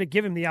they're going to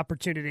give him the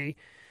opportunity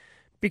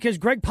because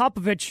Greg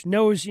Popovich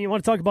knows, you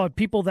want to talk about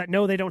people that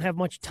know they don't have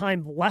much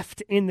time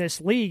left in this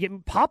league.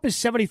 And Pop is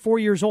 74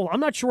 years old. I'm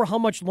not sure how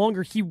much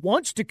longer he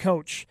wants to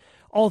coach,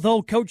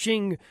 although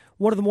coaching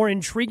one of the more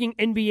intriguing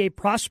NBA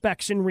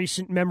prospects in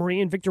recent memory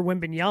in Victor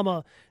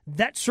Wembanyama,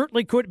 that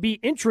certainly could be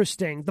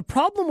interesting. The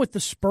problem with the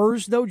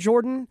Spurs, though,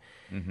 Jordan,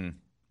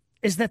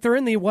 is that they're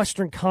in the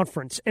Western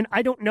Conference, and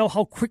I don't know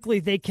how quickly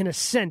they can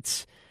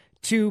ascend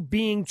to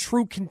being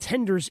true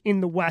contenders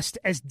in the West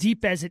as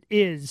deep as it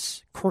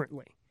is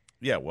currently.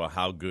 Yeah, well,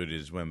 how good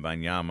is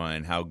Wembanyama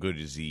and how good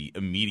is he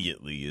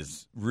immediately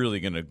is really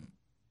going to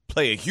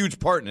play a huge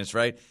part in this,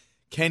 right?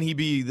 Can he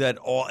be that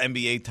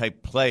all-NBA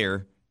type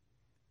player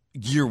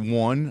year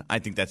one? I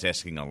think that's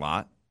asking a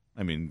lot.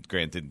 I mean,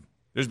 granted,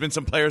 there's been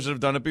some players that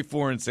have done it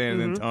before in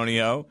San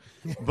Antonio,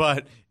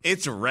 but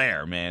it's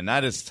rare, man.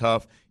 That is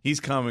tough. He's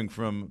coming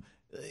from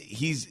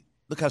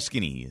look how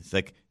skinny he is.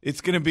 Like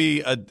it's going to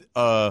be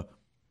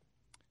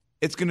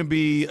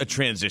a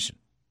transition,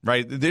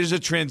 right? There's a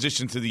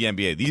transition to the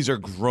NBA. These are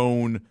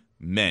grown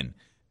men.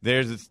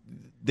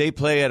 They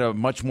play at a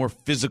much more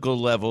physical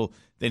level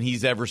than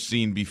he's ever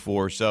seen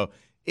before. So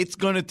it's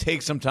going to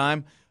take some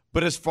time.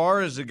 But as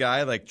far as a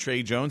guy like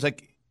Trey Jones,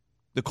 like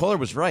the caller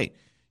was right.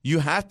 You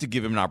have to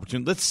give him an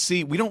opportunity. Let's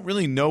see. We don't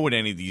really know what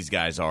any of these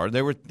guys are.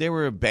 They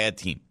were a bad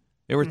team.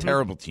 They were a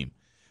terrible team.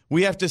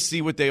 We have to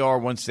see what they are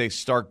once they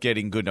start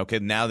getting good. Okay,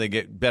 now they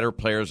get better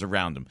players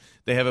around them.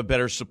 They have a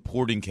better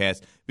supporting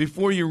cast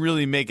before you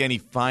really make any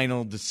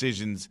final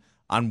decisions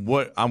on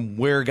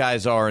where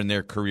guys are in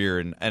their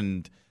career.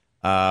 And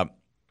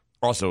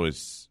also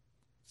his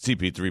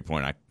CP3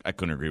 point, I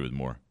couldn't agree with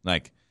more.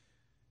 Like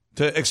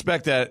to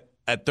expect that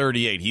at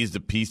 38, he's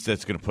the piece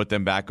that's going to put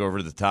them back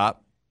over the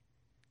top.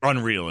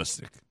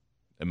 Unrealistic,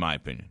 in my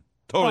opinion.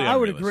 Totally, I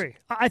would agree.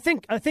 I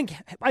think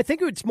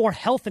it's more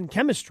health and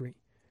chemistry,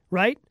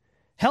 right?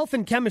 Health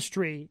and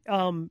chemistry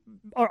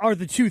are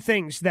the two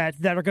things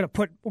that are going to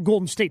put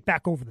Golden State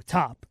back over the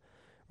top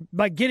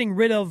by getting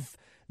rid of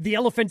the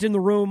elephant in the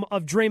room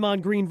of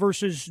Draymond Green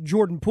versus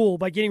Jordan Poole,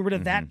 by getting rid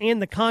of that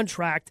and the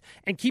contract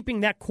and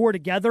keeping that core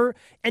together,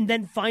 and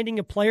then finding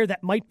a player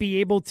that might be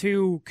able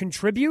to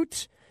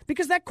contribute.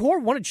 Because that core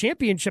won a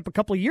championship a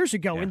couple of years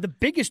ago, and the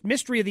biggest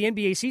mystery of the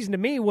NBA season to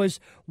me was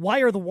why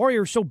are the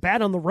Warriors so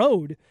bad on the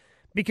road?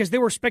 Because they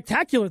were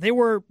spectacular. They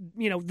were,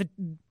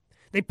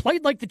 they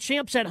played like the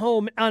champs at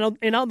home,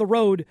 and on the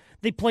road,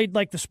 they played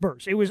like the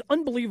Spurs. It was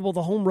unbelievable,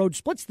 the home-road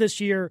splits this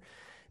year.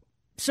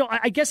 So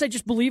I guess I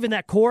just believe in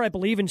that core. I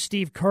believe in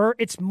Steve Kerr.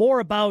 It's more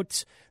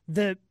about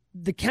the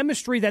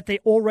chemistry that they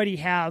already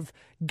have,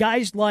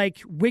 guys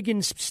like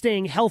Wiggins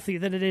staying healthy,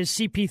 than it is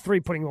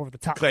CP3 putting over the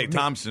top. Klay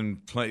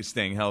Thompson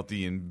staying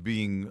healthy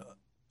and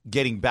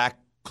getting back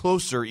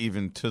closer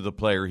even to the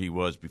player he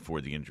was before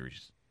the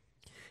injuries.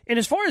 And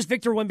as far as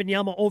Victor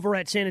Wembanyama over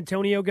at San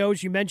Antonio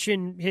goes, you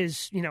mentioned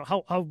his,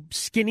 how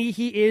skinny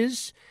he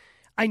is.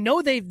 I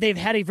know they've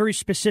had a very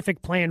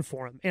specific plan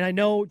for him, and I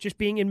know just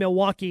being in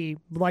Milwaukee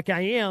like I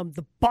am,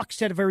 the Bucks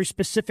had a very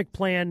specific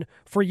plan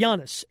for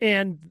Giannis,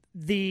 and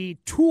the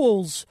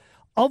tools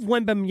of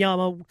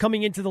Wembanyama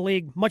coming into the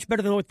league much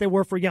better than what they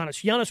were for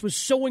Giannis. Giannis was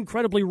so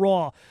incredibly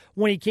raw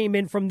when he came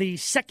in from the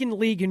second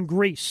league in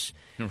Greece.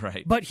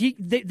 Right. But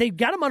they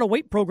got him on a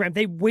weight program.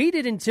 They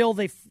waited until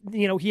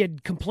he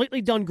had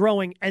completely done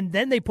growing, and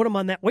then they put him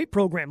on that weight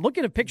program. Look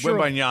at a picture.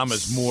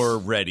 Wembanyama's more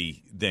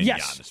ready than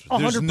Giannis. 100%.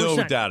 There's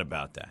no doubt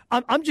about that.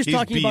 I'm just He's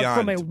talking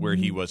about from where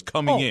he was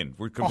coming in.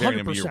 We're comparing 100%.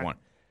 Him to year one.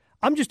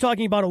 I'm just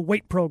talking about a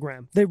weight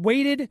program. They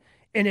waited,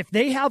 and if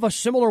they have a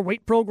similar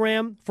weight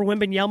program for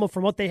Wembanyama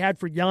from what they had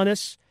for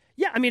Giannis,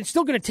 Yeah, I mean, it's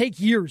still going to take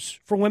years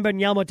for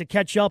Wembanyama to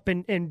catch up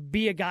and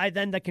be a guy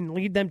then that can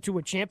lead them to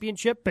a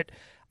championship, but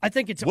I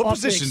think it's what awfully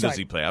position exciting. does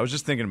he play? I was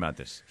just thinking about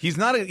this. He's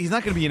not going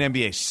to be an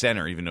NBA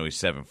center, even though he's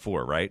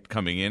 7'4", right?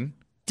 Coming in,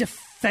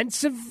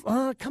 defensive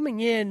coming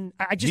in.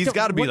 He's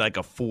got to be like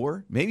a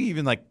 4, maybe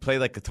even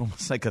play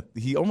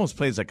he almost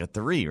plays like a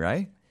 3,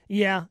 right?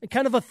 Yeah,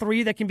 kind of a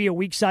 3 that can be a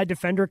weak side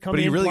defender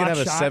coming in. But he really gonna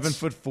have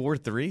shots. a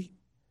 7'4" 3?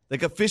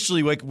 Like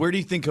officially, where do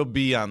you think he'll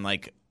be on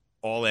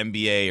all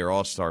NBA or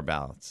All Star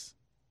ballots?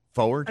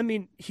 Forward? I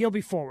mean, he'll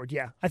be forward.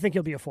 Yeah, I think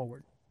he'll be a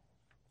forward.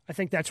 I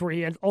think that's where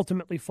he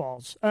ultimately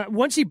falls.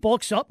 Once he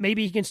bulks up,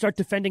 maybe he can start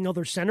defending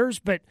other centers.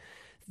 But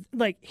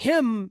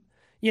him,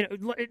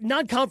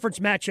 non-conference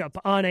matchup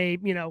on a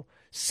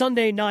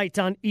Sunday night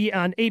on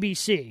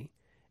ABC,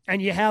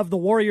 and you have the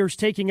Warriors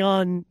taking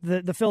on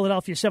the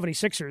Philadelphia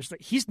 76ers.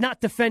 He's not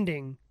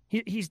defending.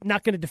 He's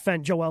not going to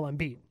defend Joel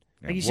Embiid.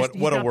 Yeah,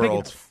 what a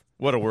world!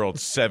 What a world!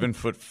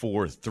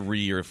 7'4",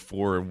 3 or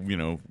 4,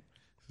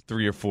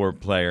 3 or 4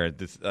 player.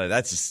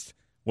 That's just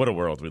what a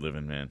world we live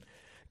in, man.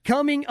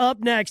 Coming up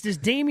next, is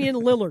Damian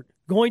Lillard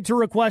going to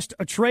request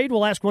a trade?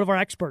 We'll ask one of our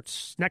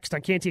experts next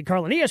on Canty and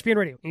Carlin, ESPN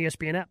Radio,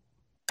 ESPN app.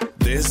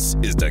 This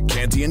is the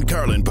Canty and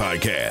Carlin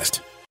podcast.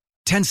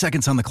 10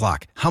 seconds on the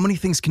clock. How many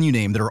things can you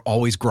name that are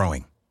always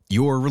growing?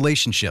 Your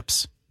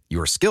relationships,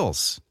 your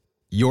skills,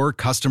 your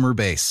customer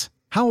base.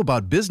 How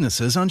about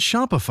businesses on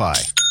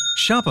Shopify?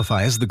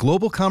 Shopify is the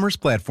global commerce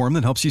platform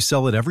that helps you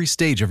sell at every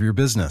stage of your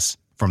business.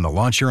 From the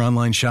launch your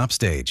online shop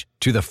stage,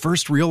 to the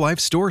first real-life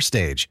store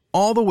stage,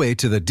 all the way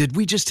to the did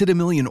we just hit a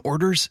million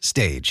orders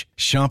stage,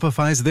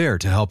 Shopify's there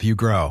to help you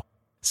grow.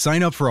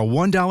 Sign up for a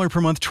 $1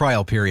 per month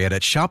trial period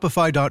at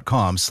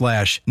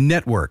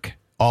shopify.com/network,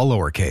 all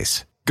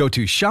lowercase. Go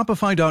to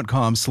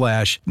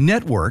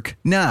shopify.com/network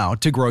now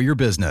to grow your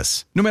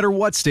business, no matter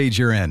what stage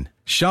you're in.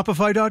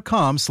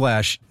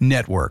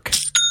 Shopify.com/network.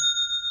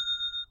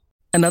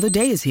 Another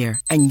day is here,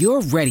 and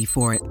you're ready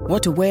for it.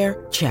 What to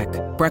wear? Check.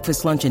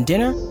 Breakfast, lunch, and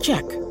dinner?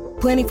 Check.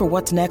 Planning for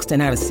what's next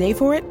and how to save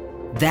for it?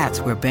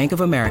 That's where Bank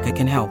of America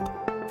can help.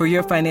 For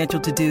your financial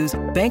to-dos,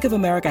 Bank of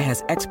America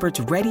has experts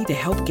ready to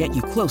help get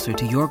you closer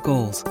to your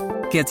goals.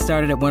 Get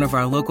started at one of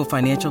our local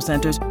financial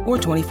centers or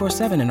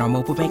 24/7 in our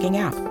mobile banking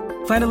app.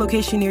 Find a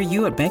location near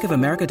you at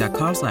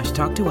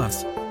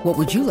bankofamerica.com/talktous. What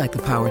would you like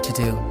the power to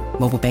do?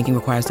 Mobile banking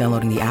requires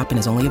downloading the app and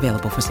is only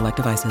available for select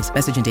devices.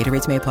 Message and data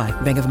rates may apply.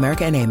 Bank of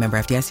America NA, member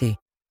FDIC.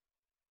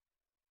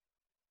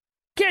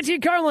 Canty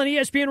and Carlin,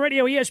 ESPN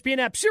Radio, ESPN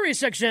app,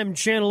 Sirius XM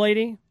Channel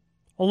 80.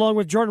 Along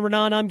with Jordan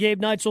Renan, I'm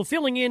Gabe Neitzel,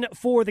 filling in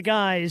for the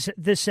guys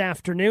this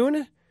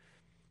afternoon.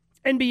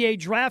 NBA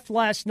draft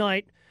last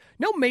night.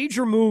 No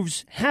major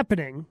moves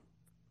happening.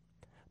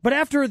 But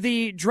after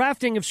the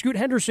drafting of Scoot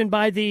Henderson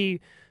by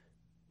the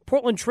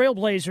Portland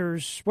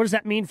Trailblazers, what does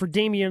that mean for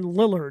Damian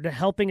Lillard?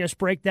 Helping us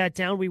break that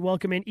down, we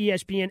welcome in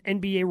ESPN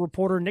NBA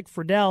reporter Nick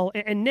Friedel.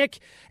 And Nick,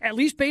 at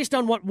least based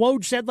on what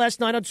Woj said last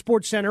night on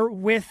SportsCenter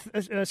with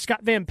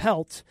Scott Van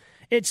Pelt,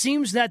 it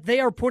seems that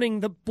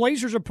the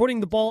Blazers are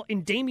putting the ball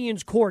in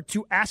Damian's court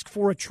to ask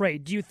for a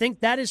trade. Do you think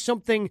that is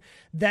something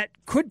that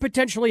could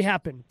potentially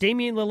happen?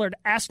 Damian Lillard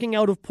asking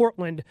out of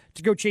Portland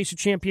to go chase a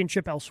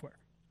championship elsewhere.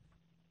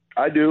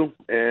 I do,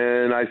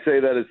 and I say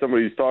that as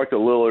somebody who's talked to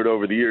Lillard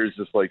over the years,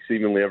 just like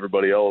seemingly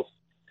everybody else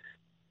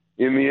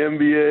in the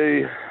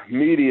NBA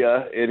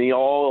media, and he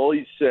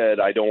always said,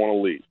 I don't want to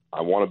leave.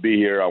 I want to be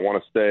here. I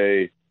want to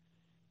stay.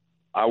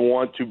 I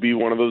want to be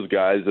one of those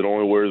guys that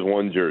only wears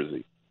one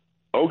jersey.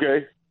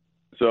 Okay,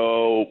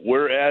 so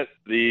we're at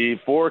the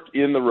fork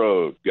in the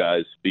road,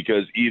 guys,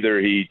 because either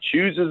he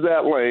chooses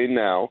that lane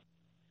now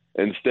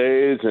and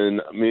stays,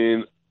 and, I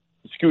mean,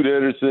 Scoot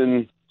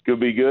Henderson could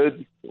be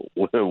good.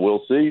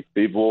 We'll see.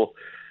 People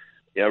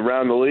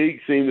around the league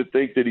seem to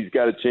think that he's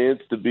got a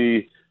chance to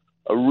be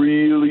a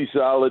really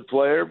solid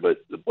player,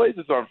 but the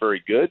Blazers aren't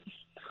very good.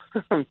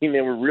 I mean,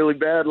 they were really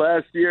bad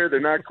last year.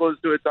 They're not close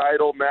to a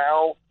title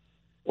now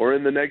or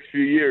in the next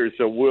few years.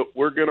 So what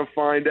we're going to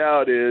find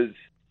out is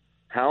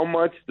how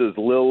much does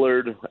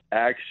Lillard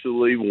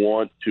actually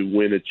want to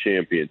win a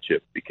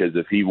championship? Because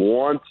if he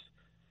wants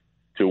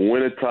to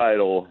win a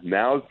title,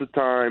 now's the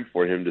time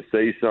for him to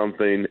say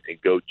something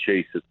and go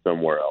chase it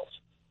somewhere else.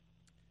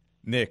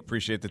 Nick,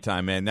 appreciate the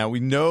time, man. Now,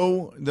 we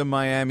know the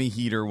Miami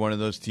Heat are one of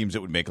those teams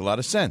that would make a lot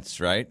of sense,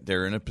 right?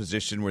 They're in a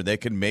position where they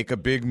can make a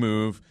big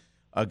move.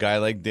 A guy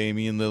like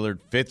Damian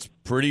Lillard fits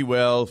pretty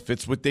well,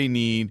 fits what they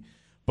need.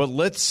 But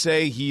let's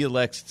say he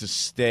elects to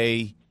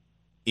stay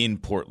in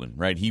Portland,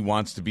 right? He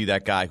wants to be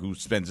that guy who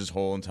spends his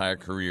whole entire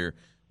career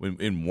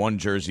in one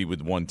jersey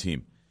with one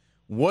team.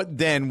 What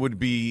then would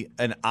be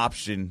an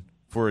option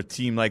for a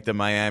team like the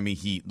Miami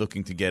Heat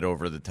looking to get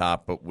over the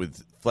top, but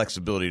with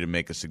flexibility to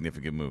make a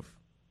significant move?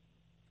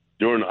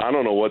 Jordan, I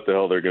don't know what the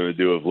hell they're going to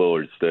do if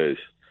Lillard stays,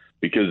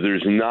 because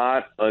there's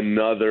not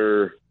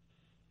another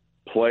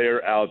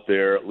player out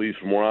there, at least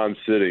from where I'm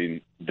sitting,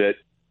 that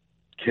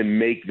can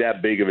make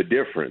that big of a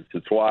difference.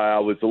 That's why I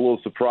was a little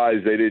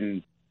surprised they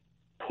didn't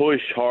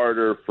push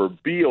harder for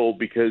Beal,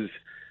 because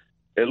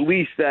at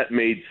least that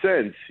made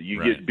sense.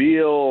 You get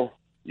Beal,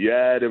 You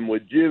add him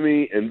with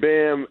Jimmy and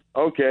Bam.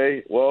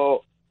 Okay,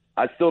 well,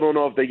 I still don't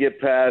know if they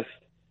get past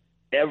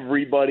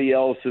everybody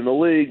else in the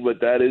league,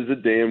 but that is a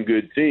damn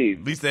good team.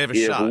 At least they have a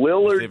if shot. If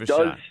Lillard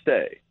does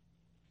stay,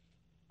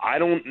 I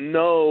don't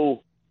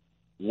know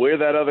where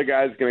that other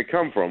guy's going to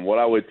come from. What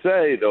I would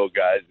say, though,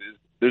 guys, is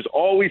there's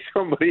always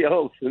somebody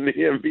else in the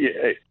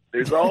NBA.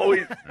 There's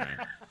always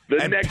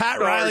the and next Pat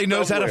star Riley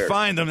knows somewhere. how to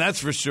find them, that's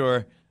for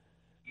sure.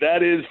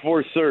 That is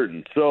for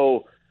certain.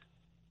 So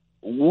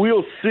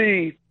we'll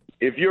see.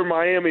 If you're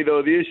Miami,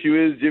 though, the issue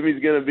is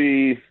Jimmy's going to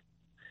be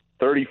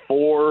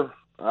 34,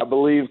 I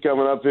believe,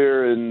 coming up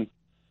here in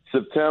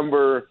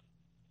September.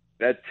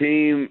 That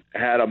team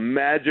had a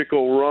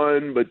magical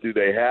run, but do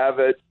they have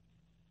it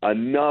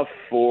enough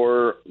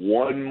for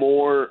one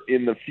more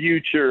in the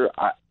future?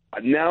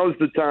 Now's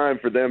the time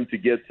for them to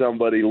get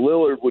somebody.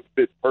 Lillard would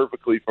fit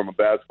perfectly from a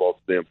basketball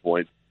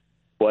standpoint,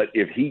 but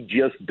if he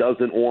just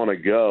doesn't want to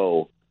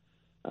go,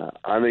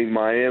 I think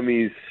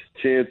Miami's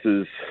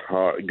chances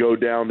go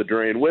down the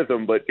drain with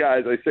him. But,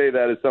 guys, I say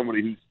that as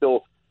somebody who's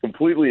still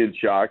completely in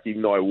shock,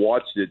 even though I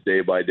watched it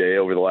day by day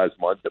over the last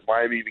month, that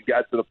Miami even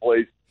got to the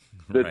place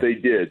that they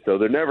did. So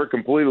they're never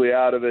completely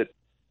out of it,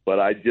 but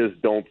I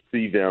just don't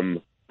see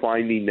them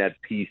finding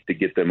that piece to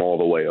get them all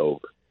the way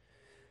over.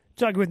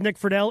 Talking with Nick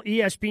Friedel,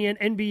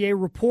 ESPN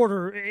NBA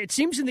reporter. It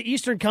seems in the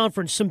Eastern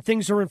Conference some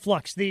things are in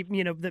flux. The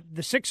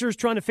Sixers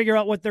trying to figure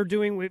out what they're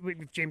doing.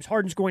 If James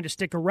Harden's going to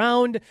stick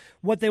around,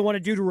 what they want to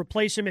do to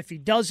replace him if he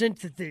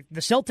doesn't. The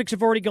Celtics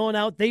have already gone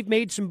out. They've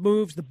made some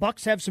moves. The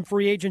Bucks have some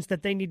free agents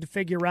that they need to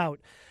figure out.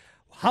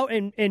 How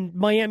and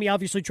Miami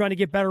obviously trying to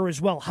get better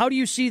as well. How do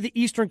you see the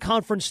Eastern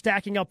Conference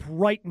stacking up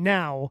right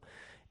now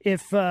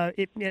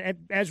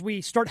as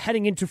we start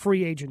heading into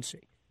free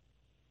agency?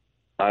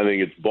 I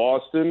think it's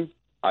Boston.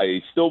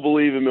 I still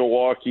believe in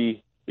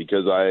Milwaukee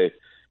because I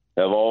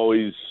have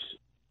always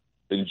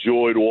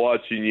enjoyed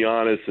watching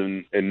Giannis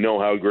and know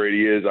how great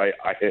he is.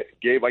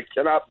 Gabe, I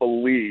cannot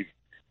believe,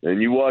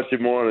 and you watch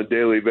him more on a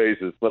daily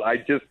basis, but I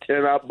just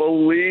cannot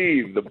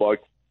believe the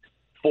Bucks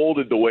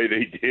folded the way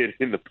they did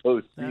in the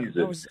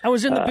postseason. I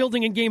was in the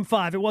building in Game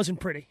 5. It wasn't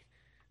pretty.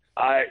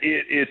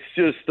 It's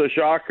just a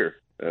shocker,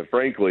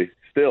 frankly,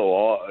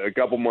 still a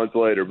couple months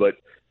later. But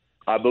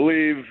I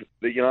believe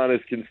that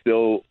Giannis can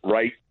still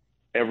right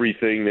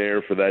everything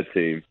there for that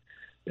team,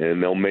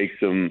 and they'll make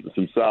some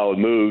solid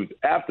moves.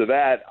 After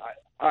that,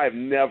 I've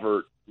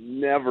never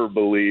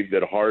believed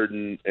that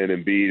Harden and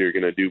Embiid are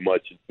going to do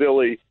much in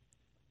Philly.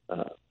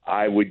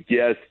 I would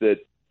guess that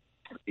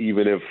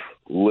even if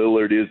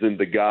Lillard isn't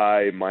the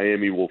guy,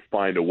 Miami will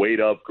find a weight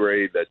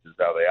upgrade. That's just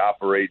how they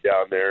operate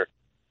down there.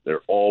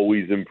 They're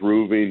always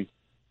improving.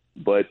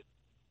 But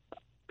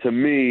to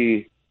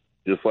me,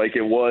 just like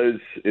it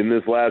was in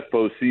this last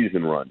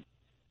postseason run,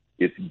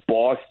 it's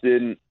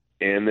Boston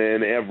and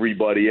then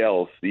everybody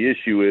else. The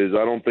issue is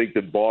I don't think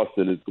that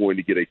Boston is going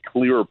to get a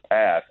clearer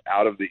path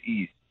out of the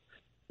East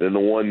than the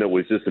one that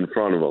was just in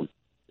front of them.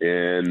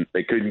 And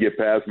they couldn't get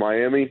past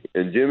Miami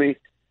and Jimmy,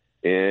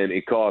 and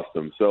it cost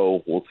them.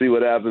 So we'll see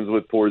what happens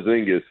with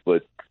Porzingis,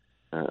 but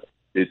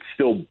it's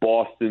still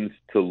Boston's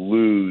to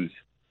lose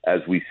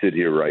as we sit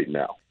here right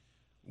now.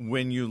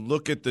 When you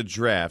look at the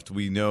draft,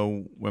 we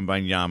know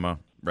Wembanyama,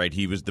 right?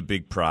 He was the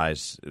big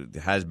prize. It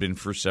has been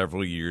for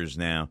several years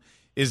now.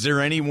 Is there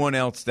anyone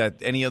else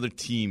any other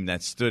team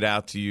that stood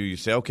out to you? You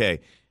say,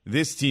 okay,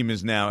 this team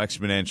is now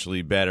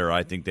exponentially better.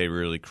 I think they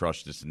really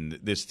crushed this, and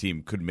this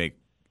team could make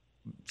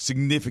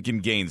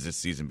significant gains this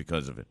season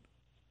because of it.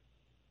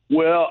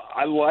 Well,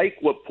 I like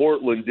what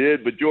Portland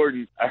did, but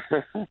Jordan,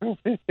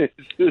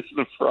 it's just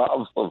the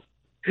problem.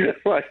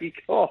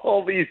 Like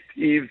all these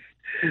teams,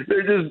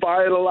 they're just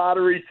buying a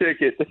lottery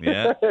ticket,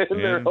 and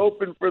they're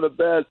hoping for the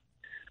best.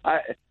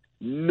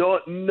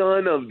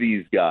 None of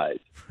these guys,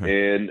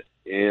 and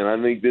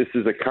I think this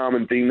is a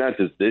common theme, not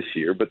just this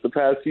year, but the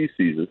past few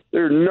seasons.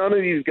 There are none of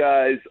these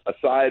guys,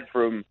 aside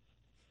from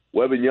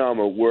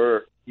Wembanyama,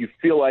 where you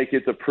feel like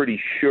it's a pretty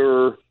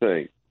sure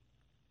thing.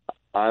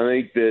 I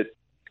think that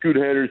Scoot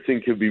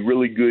Henderson could be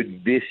really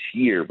good this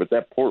year, but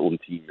that Portland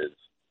team is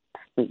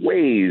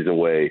ways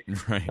away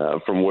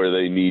from where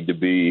they need to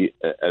be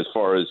as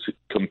far as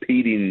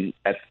competing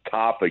at the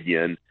top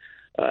again.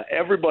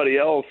 Everybody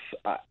else,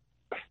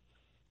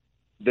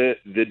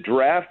 the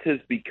draft has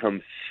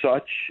become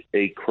such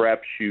a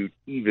crapshoot,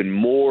 even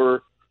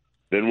more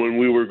than when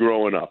we were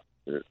growing up.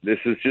 This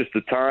is just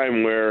a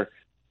time where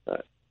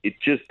it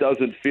just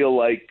doesn't feel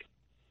like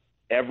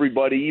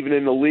everybody, even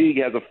in the league,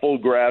 has a full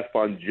grasp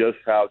on just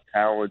how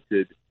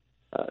talented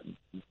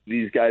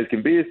these guys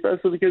can be,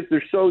 especially because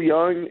they're so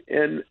young,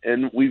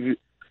 and we've,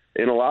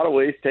 in a lot of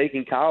ways,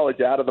 taken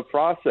college out of the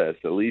process,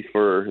 at least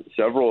for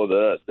several of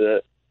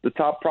the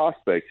top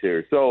prospects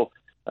here. So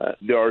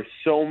there are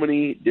so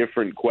many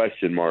different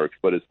question marks,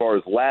 but as far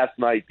as last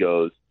night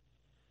goes,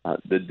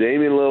 the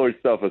Damian Lillard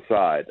stuff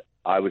aside,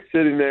 I was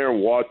sitting there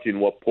watching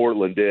what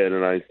Portland did,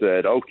 and I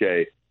said,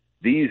 okay,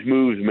 these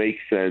moves make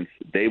sense.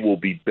 They will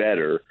be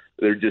better.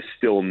 They're just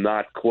still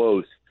not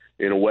close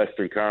in a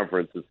Western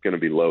Conference that's going to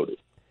be loaded.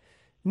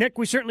 Nick,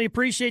 we certainly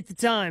appreciate the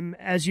time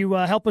as you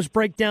help us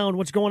break down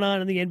what's going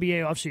on in the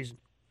NBA offseason.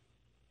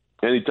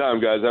 Anytime,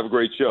 guys. Have a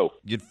great show.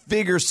 You'd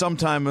figure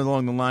sometime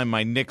along the line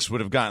my Knicks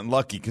would have gotten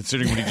lucky,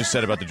 considering what he just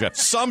said about the draft.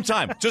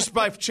 Sometime, just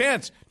by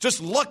chance,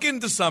 just luck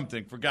into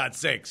something, for God's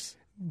sakes.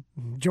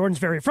 Jordan's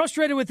very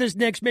frustrated with his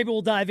Knicks. Maybe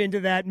we'll dive into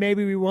that.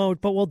 Maybe we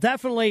won't. But we'll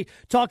definitely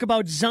talk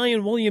about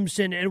Zion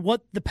Williamson and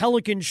what the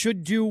Pelicans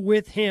should do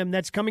with him.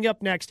 That's coming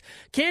up next.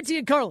 Canty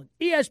and Carlin,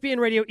 ESPN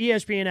Radio,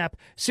 ESPN app,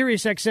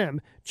 SiriusXM,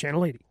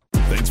 Channel 80.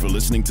 Thanks for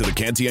listening to the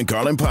Canty and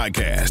Carlin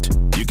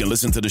podcast. You can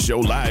listen to the show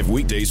live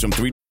weekdays from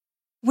 3.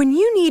 When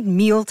you need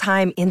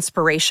mealtime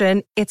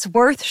inspiration, it's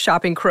worth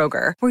shopping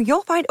Kroger, where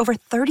you'll find over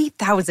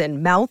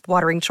 30,000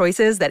 mouth-watering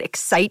choices that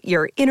excite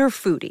your inner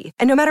foodie.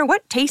 And no matter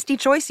what tasty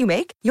choice you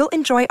make, you'll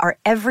enjoy our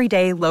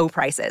everyday low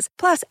prices,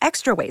 plus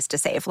extra ways to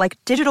save, like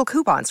digital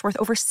coupons worth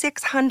over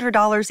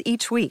 $600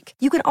 each week.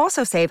 You can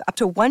also save up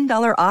to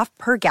 $1 off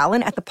per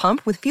gallon at the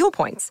pump with fuel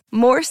points.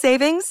 More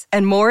savings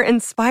and more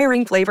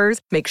inspiring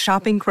flavors make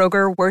shopping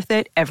Kroger worth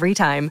it every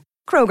time.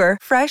 Kroger,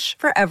 fresh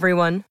for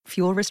everyone.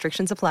 Fuel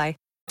restrictions apply.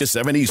 To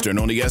 7 Eastern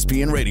on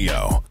ESPN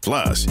Radio.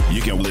 Plus,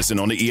 you can listen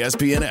on the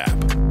ESPN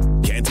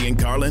app. Canty and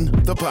Carlin,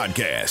 the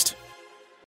podcast.